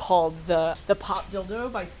pump called the Pop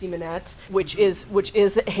Dildo by Semenette, which is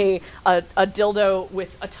a dildo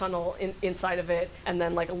with a tunnel inside of it, and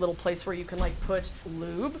then like a little place where you can like put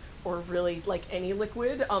lube or really like any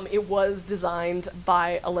liquid. It was designed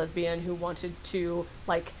by a lesbian who wanted to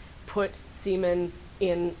like put semen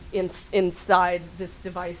inside this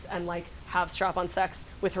device and like have strap-on sex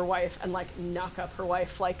with her wife and like knock up her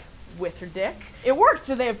wife like with her dick. It worked,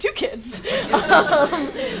 so they have 2 kids. Really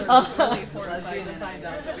horrified to find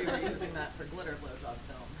out that we were using that for glitter blowjob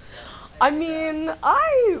film. I mean,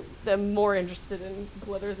 I am more interested in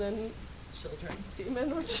glitter than Children.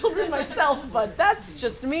 semen or children myself, but that's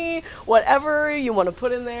just me. Whatever you want to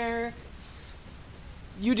put in there,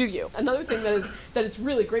 You do you. Another thing that it's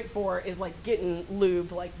really great for is like getting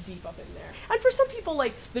lube like deep up in there. And for some people,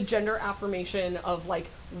 like the gender affirmation of like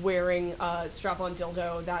wearing a strap-on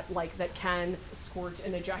dildo that can squirt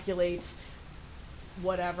and ejaculate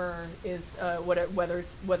whatever is whether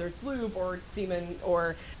it's lube or semen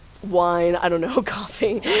or wine, I don't know,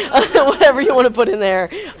 coffee, whatever you want to put in there.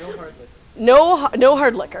 No hard liquor. No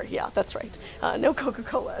hard liquor. Yeah, that's right. No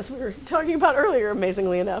Coca-Cola, as we were talking about earlier,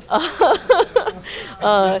 amazingly enough.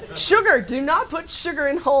 Sugar. Do not put sugar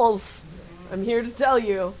in holes. I'm here to tell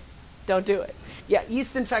you, don't do it. Yeah,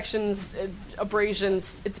 yeast infections,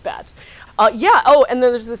 abrasions, it's bad. Oh, and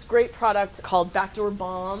then there's this great product called Backdoor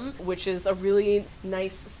Balm, which is a really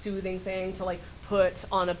nice, soothing thing to like put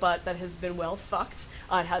on a butt that has been well fucked.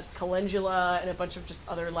 It has calendula and a bunch of just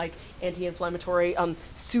other like anti-inflammatory,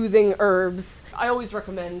 soothing herbs. I always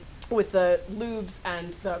recommend with the lubes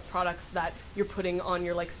and the products that you're putting on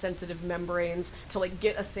your like sensitive membranes to like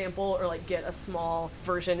get a sample or like get a small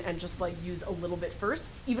version and just like use a little bit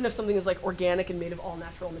first. Even if something is like organic and made of all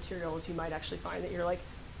natural materials, you might actually find that you're like,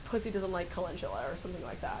 pussy doesn't like calendula or something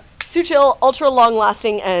like that. Sutil, ultra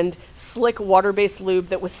long-lasting and slick water-based lube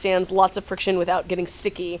that withstands lots of friction without getting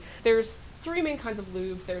sticky. There's 3 main kinds of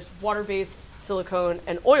lube. There's water-based, silicone,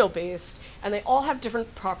 and oil-based, and they all have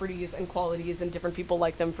different properties and qualities, and different people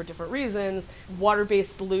like them for different reasons.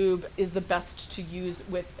 Water-based lube is the best to use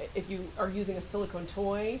if you are using a silicone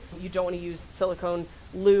toy. You don't want to use silicone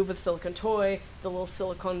lube with silicone toy. The little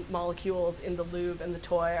silicone molecules in the lube and the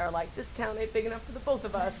toy are like, this town ain't big enough for the both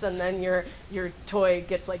of us, and then your toy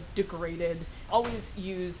gets like degraded. Always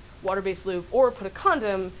use water-based lube or put a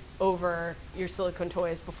condom over your silicone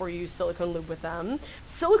toys before you use silicone lube with them.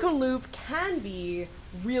 Silicone lube can be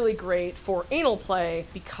really great for anal play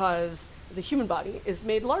because the human body is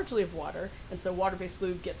made largely of water, and so water-based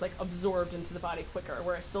lube gets like absorbed into the body quicker,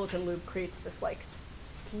 whereas silicone lube creates this like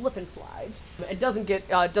slip and slide. It doesn't get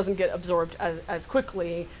absorbed as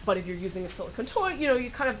quickly, but if you're using a silicone toy,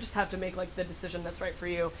 you kind of just have to make like the decision that's right for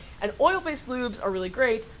you. And oil-based lubes are really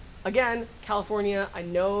great. Again, California, I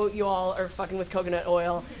know you all are fucking with coconut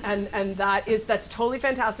oil, and that's totally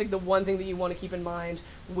fantastic. The one thing that you want to keep in mind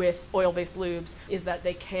with oil-based lubes is that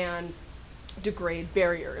they can degrade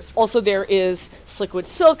barriers. Also, there is Sliquid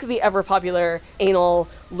Silk, the ever-popular anal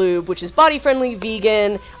lube, which is body-friendly,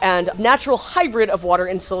 vegan, and natural hybrid of water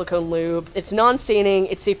and silicone lube. It's non-staining,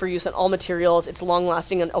 it's safe for use on all materials, it's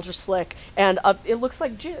long-lasting and ultra-slick, and it looks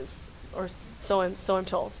like jizz, or so I'm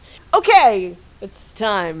told. Okay! It's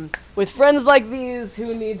time. With friends like these,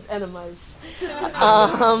 who needs enemas?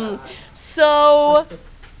 So...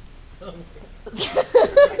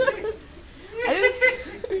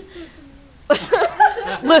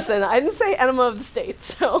 Listen, I didn't say enema of the state,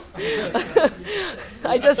 so...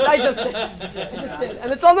 I just did.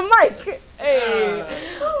 And it's on the mic! Hey!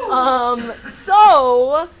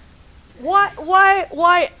 So...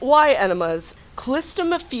 Why enemas?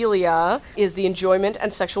 Clistomophilia is the enjoyment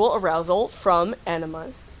and sexual arousal from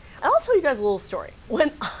enemas. And I'll tell you guys a little story.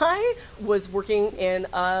 When I was working in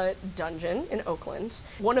a dungeon in Oakland,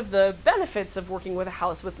 one of the benefits of working with a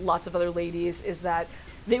house with lots of other ladies is that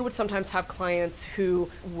they would sometimes have clients who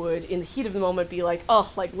would, in the heat of the moment, be like,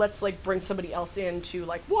 oh, like, let's, like, bring somebody else in to,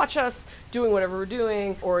 like, watch us doing whatever we're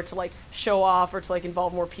doing, or to, like, show off, or to, like,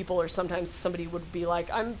 involve more people, or sometimes somebody would be like,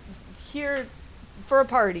 I'm here for a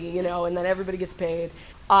party, and then everybody gets paid.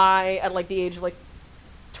 I, at like the age of like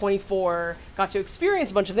 24, got to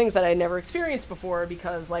experience a bunch of things that I had never experienced before,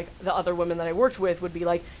 because like the other women that I worked with would be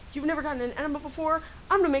like, you've never gotten an enema before?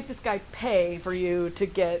 I'm gonna make this guy pay for you to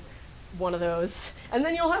get one of those, and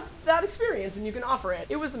then you'll have that experience and you can offer it.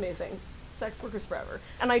 It was amazing. Sex workers forever.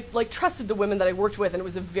 And I like trusted the women that I worked with, and it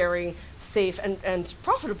was a very safe and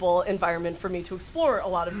profitable environment for me to explore a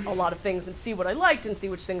lot of things and see what I liked and see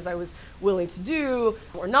which things I was willing to do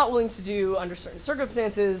or not willing to do under certain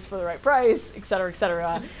circumstances for the right price, et cetera, et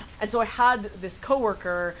cetera. And so I had this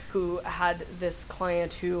coworker who had this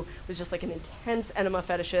client who was just like an intense enema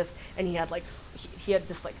fetishist, and he had like he had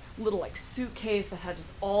this like little like suitcase that had just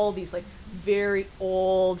all these like very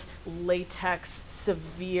old latex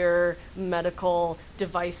severe medical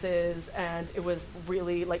devices, and it was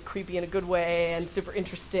really like creepy in a good way and super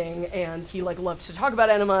interesting, and he like loved to talk about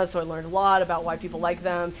enemas, so I learned a lot about why people like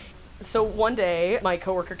them. So one day my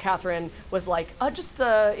coworker Catherine was like, just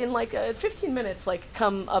in like 15 minutes, like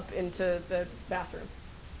come up into the bathroom,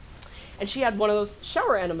 and she had one of those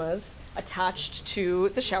shower enemas attached to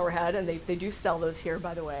the shower head, and they do sell those here,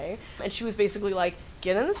 by the way. And she was basically like,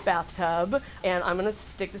 get in this bathtub, and I'm gonna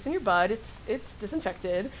stick this in your butt, it's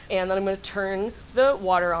disinfected, and then I'm gonna turn the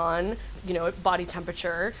water on, at body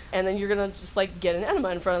temperature, and then you're gonna just like get an enema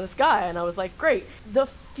in front of this guy. And I was like, great. The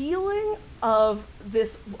feeling of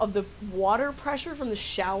the water pressure from the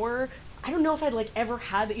shower, I don't know if I'd like ever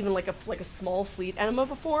had even like a small fleet enema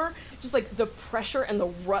before. Just like the pressure and the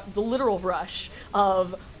literal rush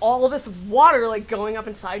of all of this water like going up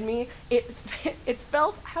inside me. It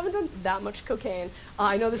felt, I haven't done that much cocaine.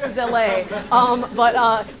 I know this is LA,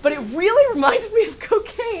 but it really reminded me of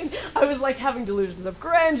cocaine. I was like having delusions of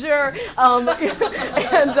grandeur, and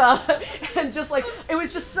just like it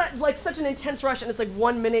was just such an intense rush. And it's like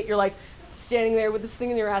 1 minute you're like standing there with this thing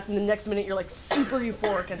in your ass, and the next minute you're like super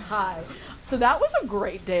euphoric and high. So that was a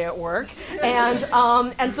great day at work, and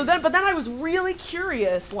then I was really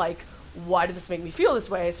curious, like, why did this make me feel this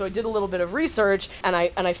way? So I did a little bit of research, and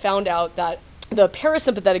I found out that the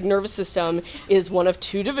parasympathetic nervous system is one of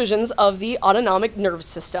two divisions of the autonomic nervous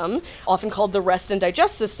system, often called the rest and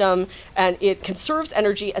digest system, and it conserves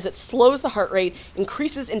energy as it slows the heart rate,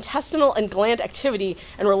 increases intestinal and gland activity,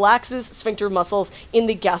 and relaxes sphincter muscles in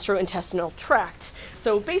the gastrointestinal tract.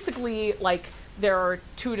 So basically, like, there are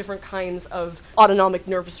two different kinds of autonomic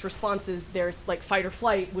nervous responses. There's like fight or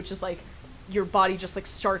flight, which is like your body just like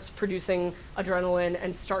starts producing adrenaline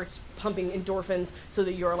and starts pumping endorphins so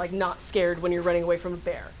that you're like not scared when you're running away from a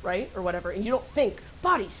bear, right? Or whatever. And you don't think,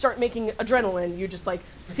 body, start making adrenaline. You just like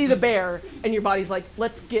see the bear and your body's like,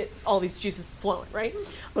 let's get all these juices flowing, right?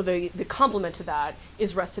 But the complement to that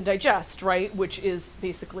is rest and digest, right? Which is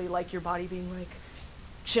basically like your body being like,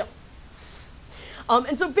 chill.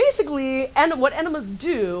 And so basically, what enemas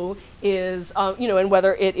do is, and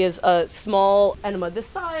whether it is a small enema this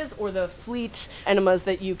size or the fleet enemas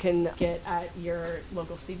that you can get at your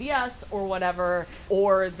local CVS or whatever,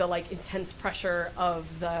 or the like intense pressure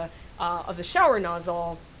of the shower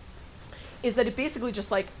nozzle, is that it basically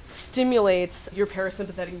just like stimulates your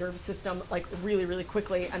parasympathetic nervous system like really, really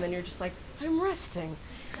quickly, and then you're just like, I'm resting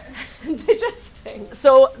and digesting.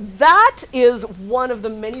 So that is one of the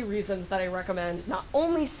many reasons that I recommend not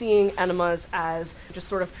only seeing enemas as just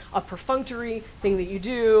sort of a perfunctory thing that you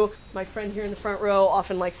do. My friend here in the front row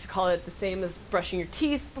often likes to call it the same as brushing your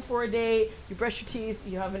teeth before a date. You brush your teeth,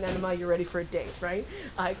 you have an enema, you're ready for a date, right?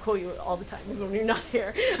 I quote you all the time, even when you're not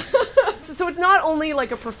here. So it's not only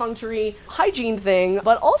like a perfunctory hygiene thing,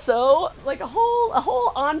 but also like a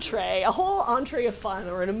whole entree of fun,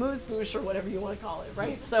 or an amuse-bouche, or whatever you want to call it,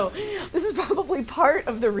 right? So this is probably part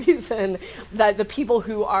of the reason that the people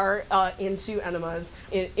who are into enemas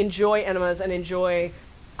enjoy enemas and enjoy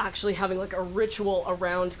actually having like a ritual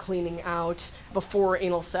around cleaning out before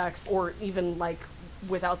anal sex, or even like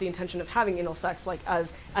without the intention of having anal sex, like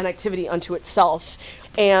as an activity unto itself.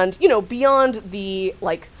 And, beyond the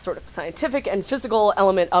like sort of scientific and physical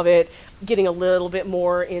element of it, getting a little bit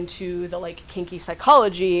more into the like kinky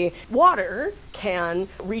psychology, water can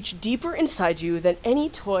reach deeper inside you than any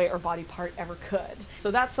toy or body part ever could. So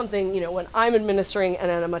that's something, when I'm administering an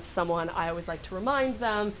enema to someone, I always like to remind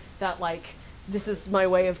them that like, this is my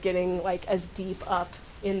way of getting like as deep up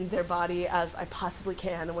in their body as I possibly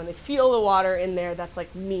can. And when they feel the water in there, that's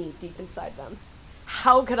like me deep inside them.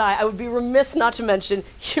 How could I would be remiss not to mention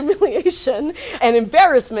humiliation and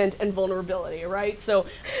embarrassment and vulnerability, right? So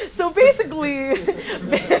basically,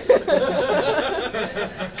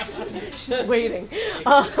 she's waiting.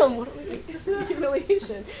 What do we do?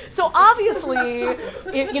 Humiliation. So obviously,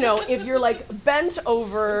 if you're like bent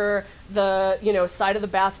over the side of the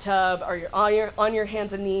bathtub, or you're on your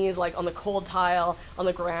hands and knees, like on the cold tile on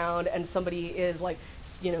the ground, and somebody is like,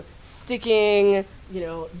 sticking,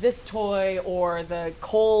 this toy or the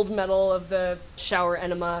cold metal of the shower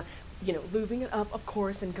enema, lubing it up, of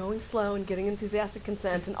course, and going slow and getting enthusiastic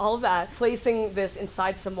consent and all of that, placing this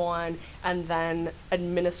inside someone and then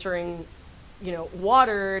administering,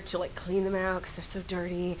 water to like clean them out because they're so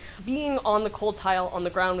dirty. Being on the cold tile on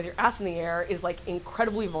the ground with your ass in the air is like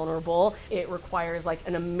incredibly vulnerable. It requires like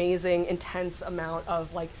an amazing, intense amount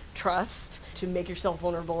of like trust to make yourself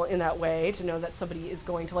vulnerable in that way, to know that somebody is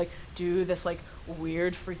going to like do this like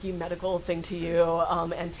weird, freaky medical thing to you,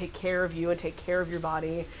 and take care of you and take care of your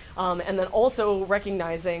body. And then also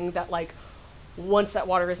recognizing that like once that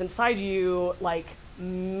water is inside you, like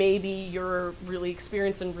maybe you're really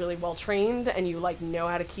experienced and really well trained and you like know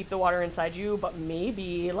how to keep the water inside you, but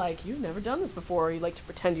maybe like you've never done this before, or you like to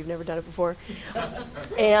pretend you've never done it before.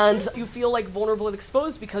 And you feel like vulnerable and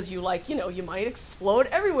exposed because you like, you might explode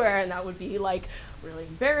everywhere, and that would be like really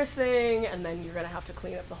embarrassing, and then you're going to have to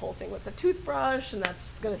clean up the whole thing with a toothbrush, and that's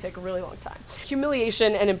just going to take a really long time.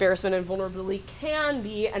 Humiliation and embarrassment and vulnerability can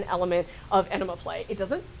be an element of enema play. It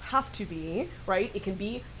doesn't have to be, right? It can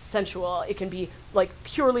be sensual. It can be like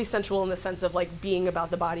purely sensual in the sense of like being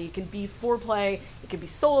about the body. It can be foreplay. It can be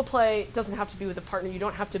solo play. It doesn't have to be with a partner. You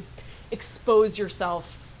don't have to expose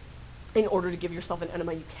yourself in order to give yourself an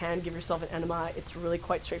enema. You can give yourself an enema. It's really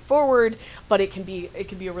quite straightforward, but it can be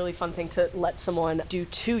a really fun thing to let someone do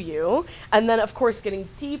to you. And then of course, getting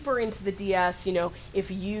deeper into the DS, you know,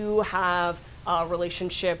 if you have a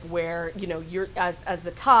relationship where, you know, you're as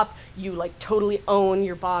the top, you like totally own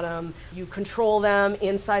your bottom, you control them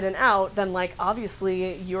inside and out, then like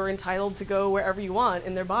obviously you're entitled to go wherever you want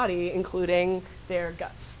in their body, including their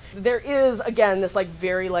guts. There is, again, this like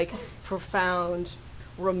very like profound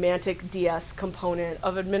romantic DS component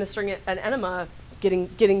of administering an enema,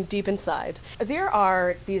 getting deep inside. There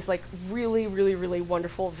are these like really, really, really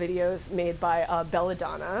wonderful videos made by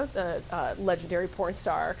Belladonna, the legendary porn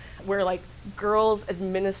star, where like girls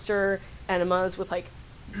administer enemas with like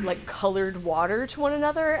colored water to one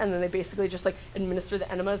another, and then they basically just like administer the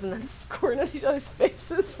enemas and then squirt at each other's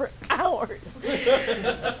faces for hours.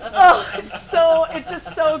 Oh, it's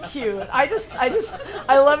just so cute.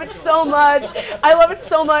 I love it so much. I love it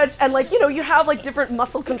so much. And like, you know, you have like different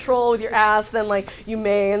muscle control with your ass than like you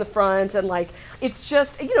may in the front, and like it's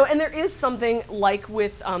just, you know, and there is something like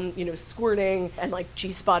with you know, squirting and like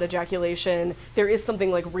G-spot ejaculation, there is something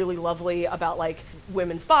like really lovely about like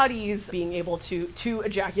women's bodies being able to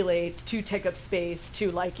ejaculate, to take up space, to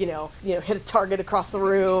like, you know, hit a target across the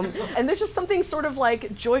room. And there's just something sort of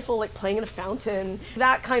like joyful, like playing in a fountain.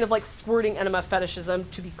 That kind of like squirting enema fetishism,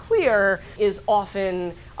 to be clear, is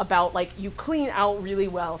often about like you clean out really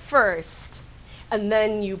well first, and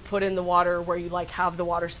then you put in the water where you like have the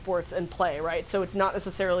water sports and play, right? So it's not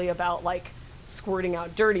necessarily about like squirting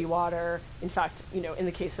out dirty water. In fact, you know, in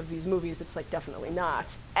the case of these movies, it's like definitely not.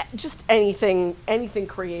 Just anything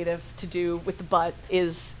creative to do with the butt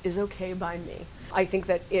is okay by me. I think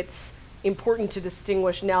that it's important to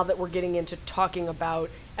distinguish, now that we're getting into talking about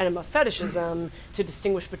enema fetishism, to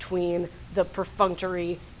distinguish between the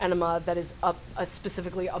perfunctory enema that is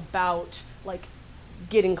specifically about like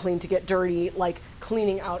getting clean to get dirty, like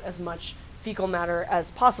cleaning out as much fecal matter as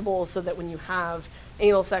possible, so that when you have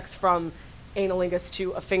anal sex, from analingus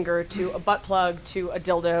to a finger to a butt plug to a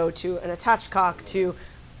dildo to an attached cock to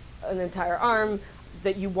an entire arm,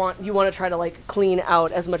 that you want to try to like clean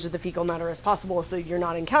out as much of the fecal matter as possible, so you're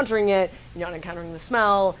not encountering it, you're not encountering the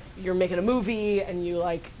smell, you're making a movie and you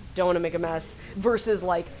like don't want to make a mess, versus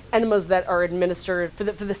like enemas that are administered for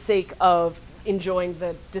the sake of enjoying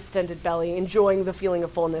the distended belly, enjoying the feeling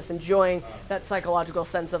of fullness, enjoying that psychological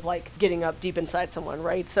sense of like getting up deep inside someone,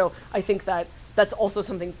 right? So I think that that's also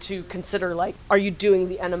something to consider, like, are you doing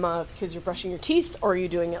the enema because you're brushing your teeth, or are you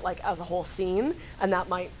doing it like as a whole scene? And that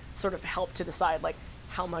might sort of help to decide like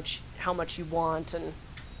how much you want, and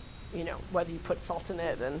you know, whether you put salt in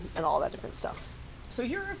it and all that different stuff. So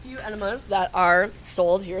here are a few enemas that are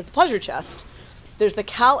sold here at the Pleasure Chest. There's the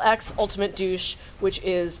Cal-X Ultimate Douche, which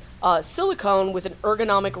is silicone with an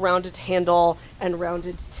ergonomic rounded handle and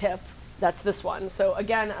rounded tip. That's this one. So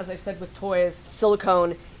again, as I've said with toys,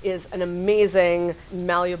 silicone is an amazing,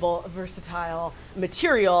 malleable, versatile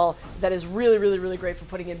material that is really, really, really great for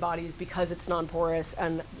putting in bodies, because it's non-porous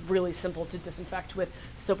and really simple to disinfect with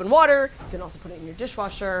soap and water. You can also put it in your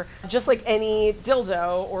dishwasher. Just like any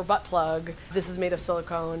dildo or butt plug, this is made of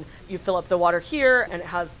silicone. You fill up the water here, and it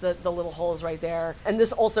has the little holes right there. And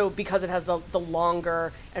this also, because it has the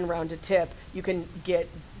longer and rounded tip, you can get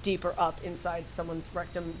deeper up inside someone's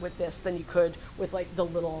rectum with this than you could with like the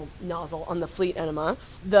little nozzle on the Fleet enema.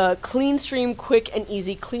 The Clean Stream Quick and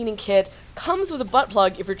Easy Cleaning Kit comes with a butt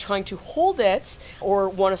plug if you're trying to hold it or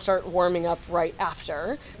want to start warming up right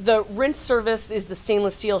after. The Rinse Service is the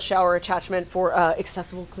stainless steel shower attachment for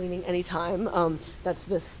accessible cleaning anytime. That's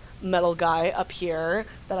this metal guy up here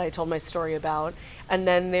that I told my story about. And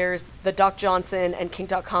then there's the Doc Johnson and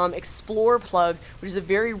Kink.com Explore plug, which is a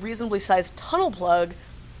very reasonably sized tunnel plug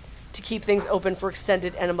to keep things open for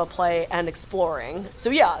extended enema play and exploring. So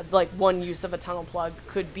yeah, like one use of a tunnel plug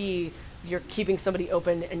could be you're keeping somebody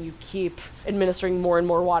open and you keep administering more and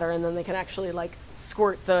more water, and then they can actually like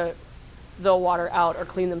squirt the water out or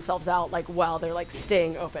clean themselves out like while they're like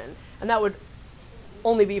staying open. And that would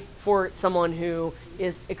only be for someone who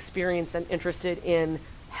is experienced and interested in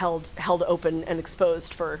held open and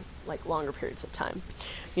exposed for like longer periods of time.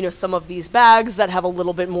 You know, some of these bags that have a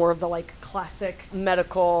little bit more of the like classic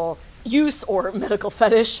medical use or medical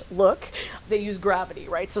fetish look, they use gravity,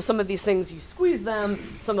 right? So some of these things you squeeze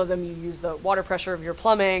them, some of them you use the water pressure of your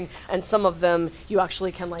plumbing, and some of them you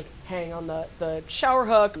actually can like hang on the shower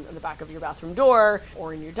hook on the back of your bathroom door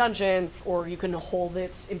or in your dungeon, or you can hold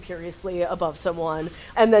it imperiously above someone,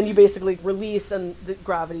 and then you basically release and the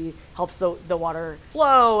gravity helps the water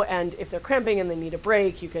flow, and if they're cramping and they need a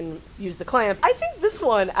break, you can use the clamp. I think this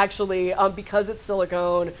one actually, because it's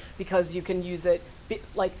silicone, because you can use it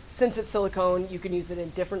like, since it's silicone, you can use it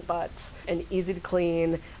in different butts and easy to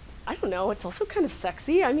clean. I don't know, it's also kind of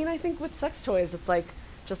sexy. I mean, I think with sex toys, it's like,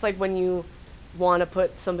 just like when you want to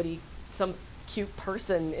put some cute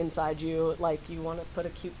person inside you, like you want to put a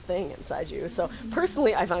cute thing inside you. So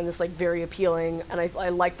personally, I find this like very appealing, and I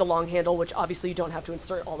like the long handle, which obviously you don't have to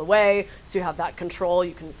insert all the way, so you have that control.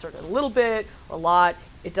 You can insert it a little bit or a lot.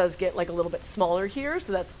 It does get like a little bit smaller here,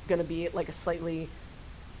 so that's going to be like a slightly,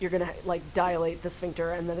 you're going to like dilate the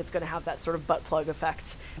sphincter, and then it's going to have that sort of butt plug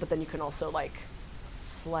effect. But then you can also like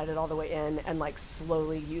slide it all the way in and like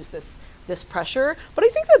slowly use this pressure. But I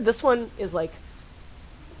think that this one is like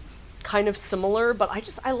kind of similar, but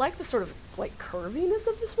I like the sort of like curviness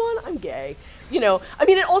of this one. I'm gay, you know. I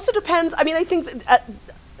mean, it also depends. I mean, I think that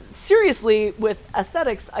seriously with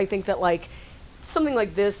aesthetics, I think that like something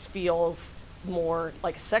like this feels more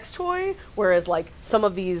like a sex toy, whereas like some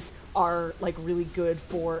of these are like really good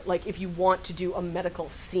for like if you want to do a medical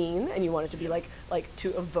scene and you want it to be like to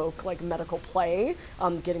evoke like medical play,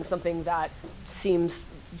 getting something that seems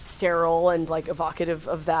sterile and like evocative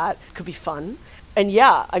of that could be fun. And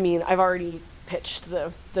yeah, I mean, I've already pitched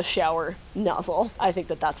the shower nozzle. I think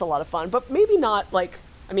that that's a lot of fun, but maybe not like,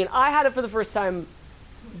 I mean, I had it for the first time,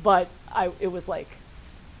 but it was like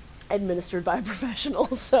administered by a professional,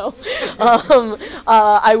 so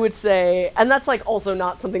I would say, and that's like also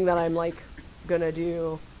not something that I'm like gonna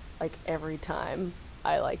do like every time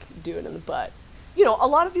I like do it in the butt. You know, a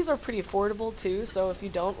lot of these are pretty affordable too, so if you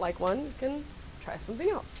don't like one, you can try something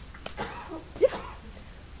else. Yeah.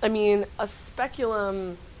 I mean, a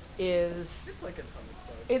speculum is... It's like a tunnel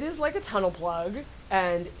plug. It is like a tunnel plug,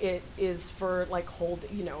 and it is for, like,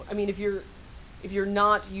 you know, I mean, if you're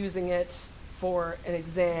not using it for an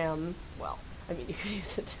exam, well, I mean, you could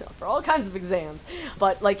use it for all kinds of exams,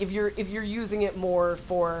 but, like, if you're using it more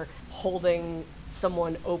for holding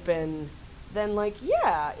someone open, then, like,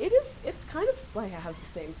 yeah, it's kind of, like, it has the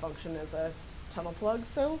same function as a tunnel plug,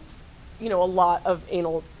 so, you know, a lot of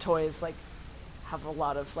anal toys, like, have a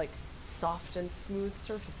lot of like soft and smooth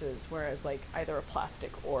surfaces, whereas like either a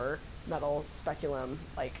plastic or metal speculum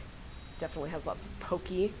like definitely has lots of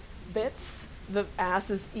pokey bits. The ass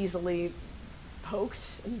is easily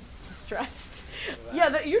poked and distressed.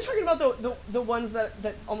 Yeah, you're talking about the ones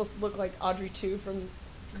that almost look like Audrey 2 from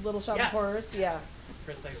Little Shop of Horrors. Yeah.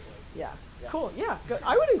 Precisely. Yeah. Cool. Yeah. Good.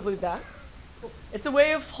 I would include that. Cool. It's a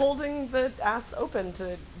way of holding the ass open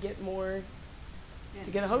to get more. To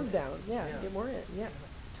get a hose down, get more in,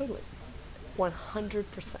 totally.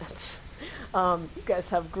 100%. You guys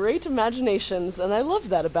have great imaginations, and I love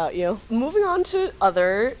that about you. Moving on to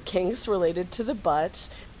other kinks related to the butt.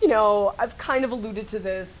 You know, I've kind of alluded to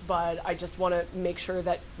this, but I just want to make sure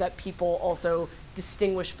that people also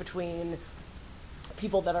distinguish between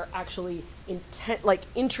people that are actually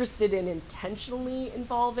interested in intentionally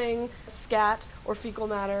involving scat or fecal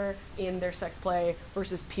matter in their sex play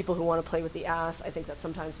versus people who want to play with the ass. I think that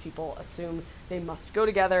sometimes people assume they must go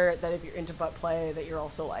together, that if you're into butt play, that you're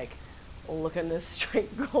also like looking to straight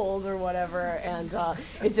gold or whatever, and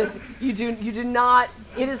it just, you do not,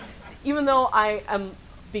 it is, even though I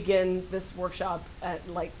begin this workshop at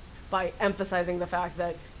like by emphasizing the fact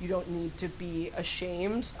that you don't need to be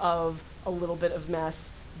ashamed of a little bit of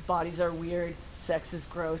mess. Bodies are weird. Sex is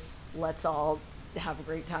gross. Let's all have a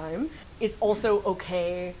great time. It's also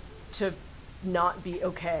okay to not be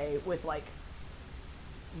okay with like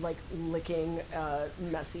licking a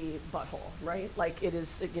messy butthole, right? Like it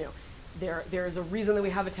is, you know, there is a reason that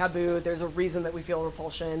we have a taboo. There's a reason that we feel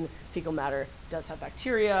repulsion. Fecal matter does have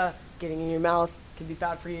bacteria. Getting in your mouth can be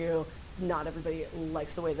bad for you. Not everybody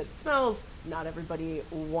likes the way that it smells. Not everybody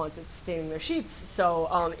wants it staining their sheets.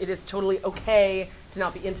 So it is totally okay to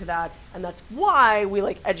not be into that. And that's why we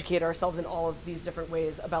like educate ourselves in all of these different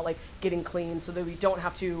ways about like getting clean, so that we don't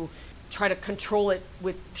have to try to control it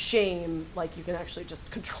with shame. Like you can actually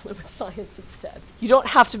just control it with science instead. You don't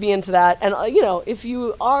have to be into that. And you know, if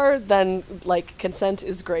you are, then like consent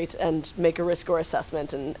is great, and make a risk or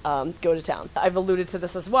assessment and go to town. I've alluded to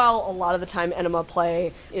this as well. A lot of the time enema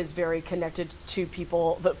play is very connected to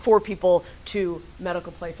people, for people to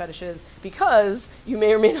medical play fetishes, because you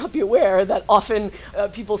may or may not be aware that often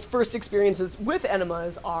people's first experiences with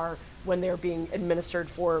enemas are when they're being administered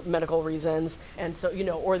for medical reasons. And so,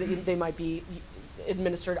 or they might be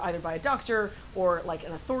administered either by a doctor or like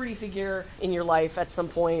an authority figure in your life at some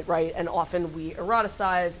point, right? And often we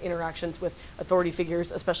eroticize interactions with authority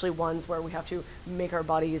figures, especially ones where we have to make our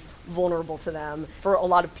bodies vulnerable to them. For a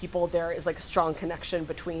lot of people, there is like a strong connection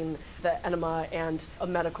between the enema and a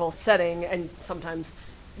medical setting, and sometimes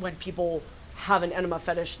when people have an enema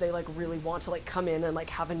fetish, they like really want to like come in and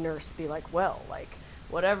like have a nurse be like, well, like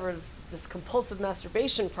whatever is this compulsive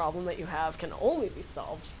masturbation problem that you have can only be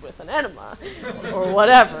solved with an enema or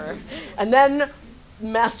whatever. And then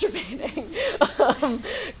masturbating,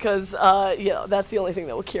 because that's the only thing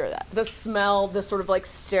that will cure that. The smell, the sort of like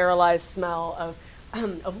sterilized smell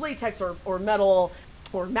of latex or metal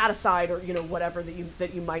or maticide or whatever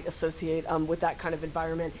that you might associate with that kind of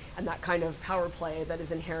environment and that kind of power play that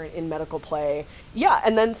is inherent in medical play. Yeah,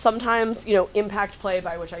 and then sometimes impact play,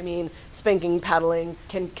 by which I mean spanking, paddling,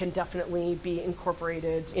 can definitely be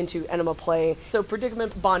incorporated into enema play. So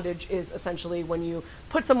predicament bondage is essentially when you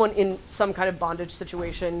put someone in some kind of bondage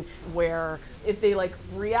situation where if they like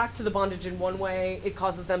react to the bondage in one way, it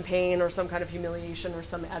causes them pain or some kind of humiliation or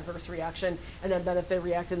some adverse reaction. And then if they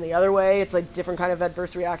react in the other way, it's like different kind of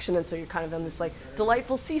adverse reaction. And so you're kind of in this like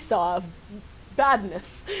delightful seesaw of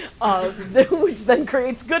badness, which then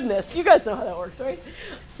creates goodness. You guys know how that works, right?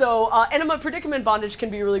 So enema predicament bondage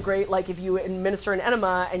can be really great. Like if you administer an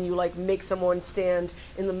enema and you like make someone stand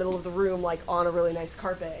in the middle of the room like on a really nice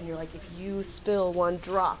carpet, and you're like, if you spill one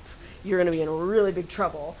drop, you're going to be in really big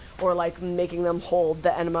trouble. Or like making them hold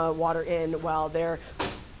the enema water in while they're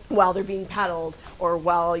being paddled, or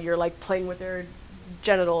while you're like playing with their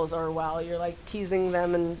genitals, or while you're like teasing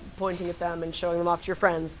them and pointing at them and showing them off to your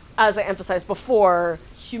friends. As I emphasized before,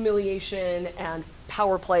 humiliation and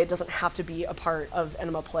power play doesn't have to be a part of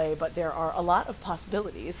enema play, but there are a lot of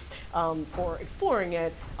possibilities for exploring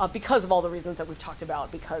it because of all the reasons that we've talked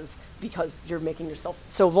about, because you're making yourself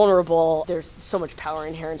so vulnerable. There's so much power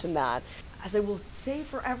inherent in that. As I will say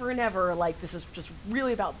forever and ever, like this is just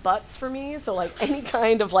really about butts for me. So like any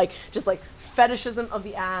kind of like just like fetishism of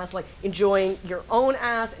the ass, like enjoying your own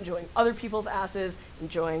ass, enjoying other people's asses,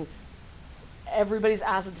 enjoying everybody's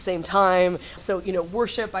ass at the same time. So,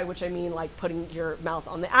 worship, by which I mean like putting your mouth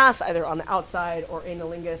on the ass, either on the outside or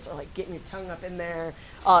analingus, or like getting your tongue up in there.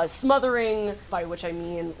 Smothering, by which I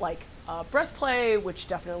mean like breath play, which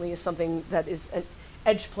definitely is something that is an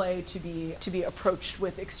edge play to be approached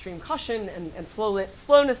with extreme caution and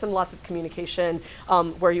slowness and lots of communication,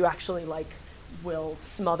 where you actually like will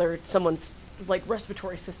smother someone's like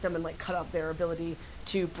respiratory system and like cut off their ability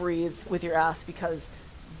to breathe with your ass, because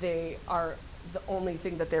they are the only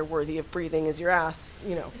thing that they're worthy of breathing is your ass.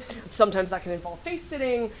 Sometimes that can involve face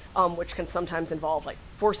sitting, which can sometimes involve like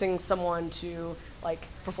forcing someone to like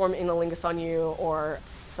perform analingus on you or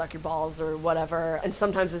suck your balls or whatever. And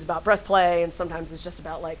sometimes it's about breath play, and sometimes it's just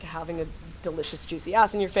about like having a delicious juicy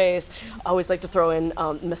ass in your face. I always like to throw in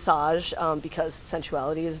massage, because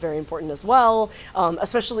sensuality is very important as well,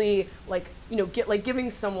 especially like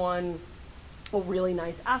giving someone a really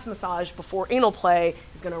nice ass massage before anal play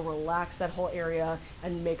is going to relax that whole area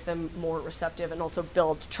and make them more receptive, and also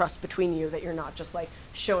build trust between you, that you're not just like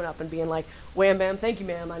showing up and being like, wham bam, thank you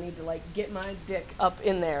ma'am, I need to like get my dick up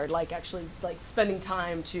in there. Like actually like spending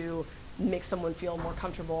time to make someone feel more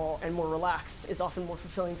comfortable and more relaxed is often more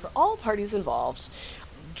fulfilling for all parties involved.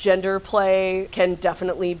 Gender play can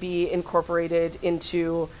definitely be incorporated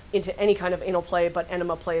into any kind of anal play, but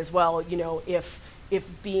enema play as well.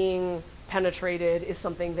 If being penetrated is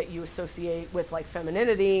something that you associate with like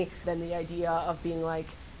femininity, then the idea of being like,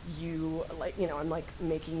 I'm like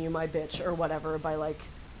making you my bitch or whatever by like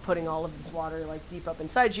putting all of this water like deep up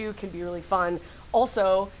inside you can be really fun.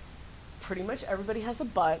 Also, pretty much everybody has a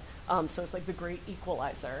butt, so it's like the great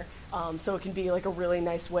equalizer. So it can be like a really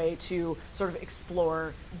nice way to sort of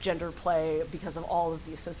explore gender play because of all of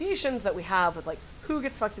the associations that we have with like who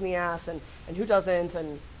gets fucked in the ass and who doesn't,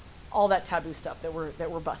 and all that taboo stuff that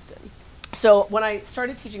we're busting. So when I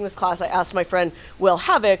started teaching this class, I asked my friend Will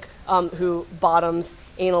Havoc, who bottoms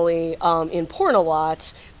anally in porn a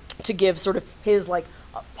lot, to give sort of his like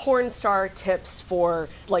porn star tips for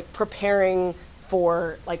like preparing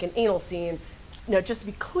for like an anal scene. Just to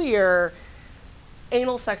be clear,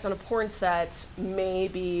 anal sex on a porn set may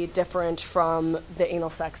be different from the anal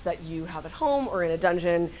sex that you have at home or in a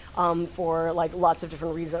dungeon, for like lots of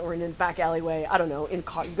different reasons, or in a back alleyway, I don't know, in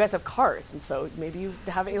car. You guys have cars, and so maybe you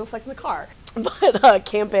have anal sex in the car. But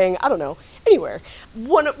camping, I don't know, anywhere.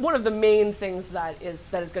 One of the main things that is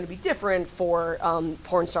going to be different for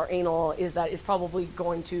porn star anal is that it's probably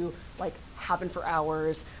going to like happen for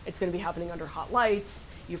hours. It's going to be happening under hot lights.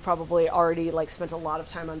 you've probably already like spent a lot of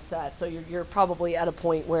time on set, so you're probably at a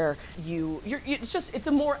point where it's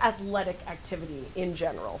a more athletic activity in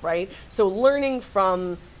general, right? So learning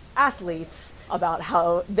from athletes about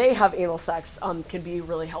how they have anal sex can be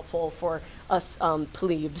really helpful for us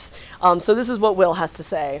plebes. So this is what Will has to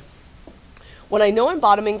say. When I know I'm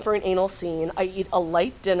bottoming for an anal scene, I eat a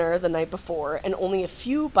light dinner the night before and only a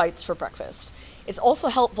few bites for breakfast. It's also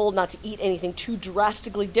helpful not to eat anything too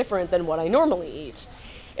drastically different than what I normally eat.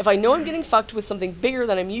 If I know I'm getting fucked with something bigger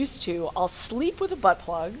than I'm used to, I'll sleep with a butt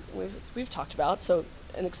plug, we've talked about, so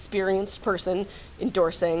an experienced person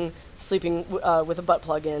endorsing sleeping with a butt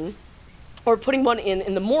plug in, or putting one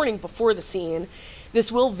in the morning before the scene.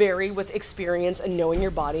 This will vary with experience and knowing your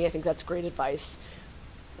body. I think that's great advice.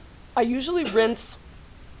 I usually rinse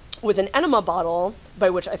with an enema bottle, by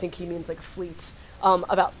which I think he means like a Fleet,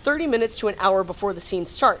 about 30 minutes to an hour before the scene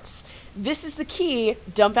starts. This is the key.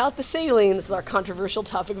 Dump out the saline, this is our controversial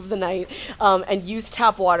topic of the night, and use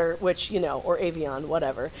tap water, which, or Evian,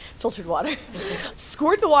 whatever, filtered water.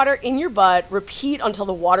 Squirt the water in your butt, repeat until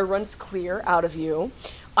the water runs clear out of you.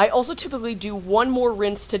 I also typically do one more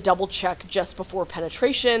rinse to double check just before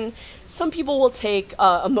penetration. Some people will take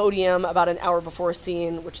Imodium about an hour before a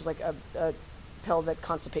scene, which is like a pill that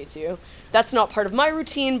constipates you. That's not part of my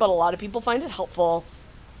routine, but a lot of people find it helpful.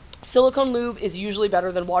 Silicone lube is usually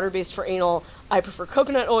better than water-based for anal. I prefer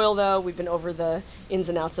coconut oil, though. We've been over the ins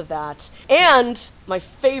and outs of that. And my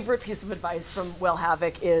favorite piece of advice from Will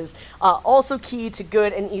Havoc is also key to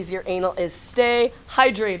good and easier anal is stay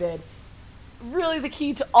hydrated. Really the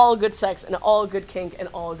key to all good sex and all good kink and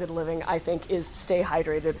all good living, I think, is stay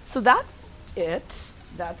hydrated. So that's it.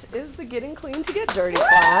 That is the Getting Clean to Get Dirty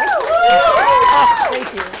class.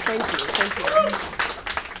 Thank you.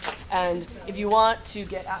 And if you want to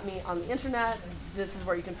get at me on the internet, this is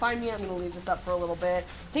where you can find me. I'm going to leave this up for a little bit.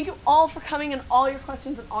 Thank you all for coming and all your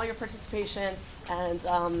questions and all your participation. And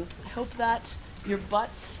I hope that your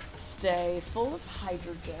butts stay full of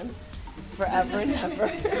hydrogen forever and ever.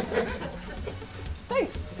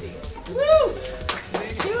 Thanks. Woo!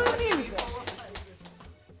 Cue the music.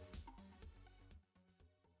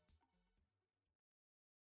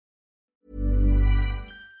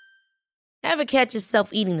 Ever catch yourself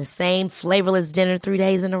eating the same flavorless dinner 3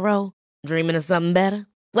 days in a row? Dreaming of something better?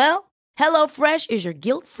 Well, HelloFresh is your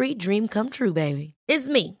guilt-free dream come true, baby. It's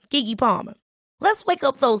me, Keke Palmer. Let's wake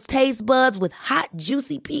up those taste buds with hot,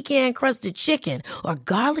 juicy pecan-crusted chicken or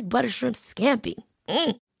garlic butter shrimp scampi.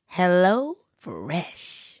 Hello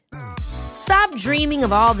Fresh. Stop dreaming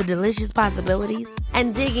of all the delicious possibilities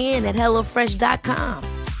and dig in at HelloFresh.com.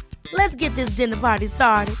 Let's get this dinner party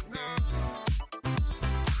started.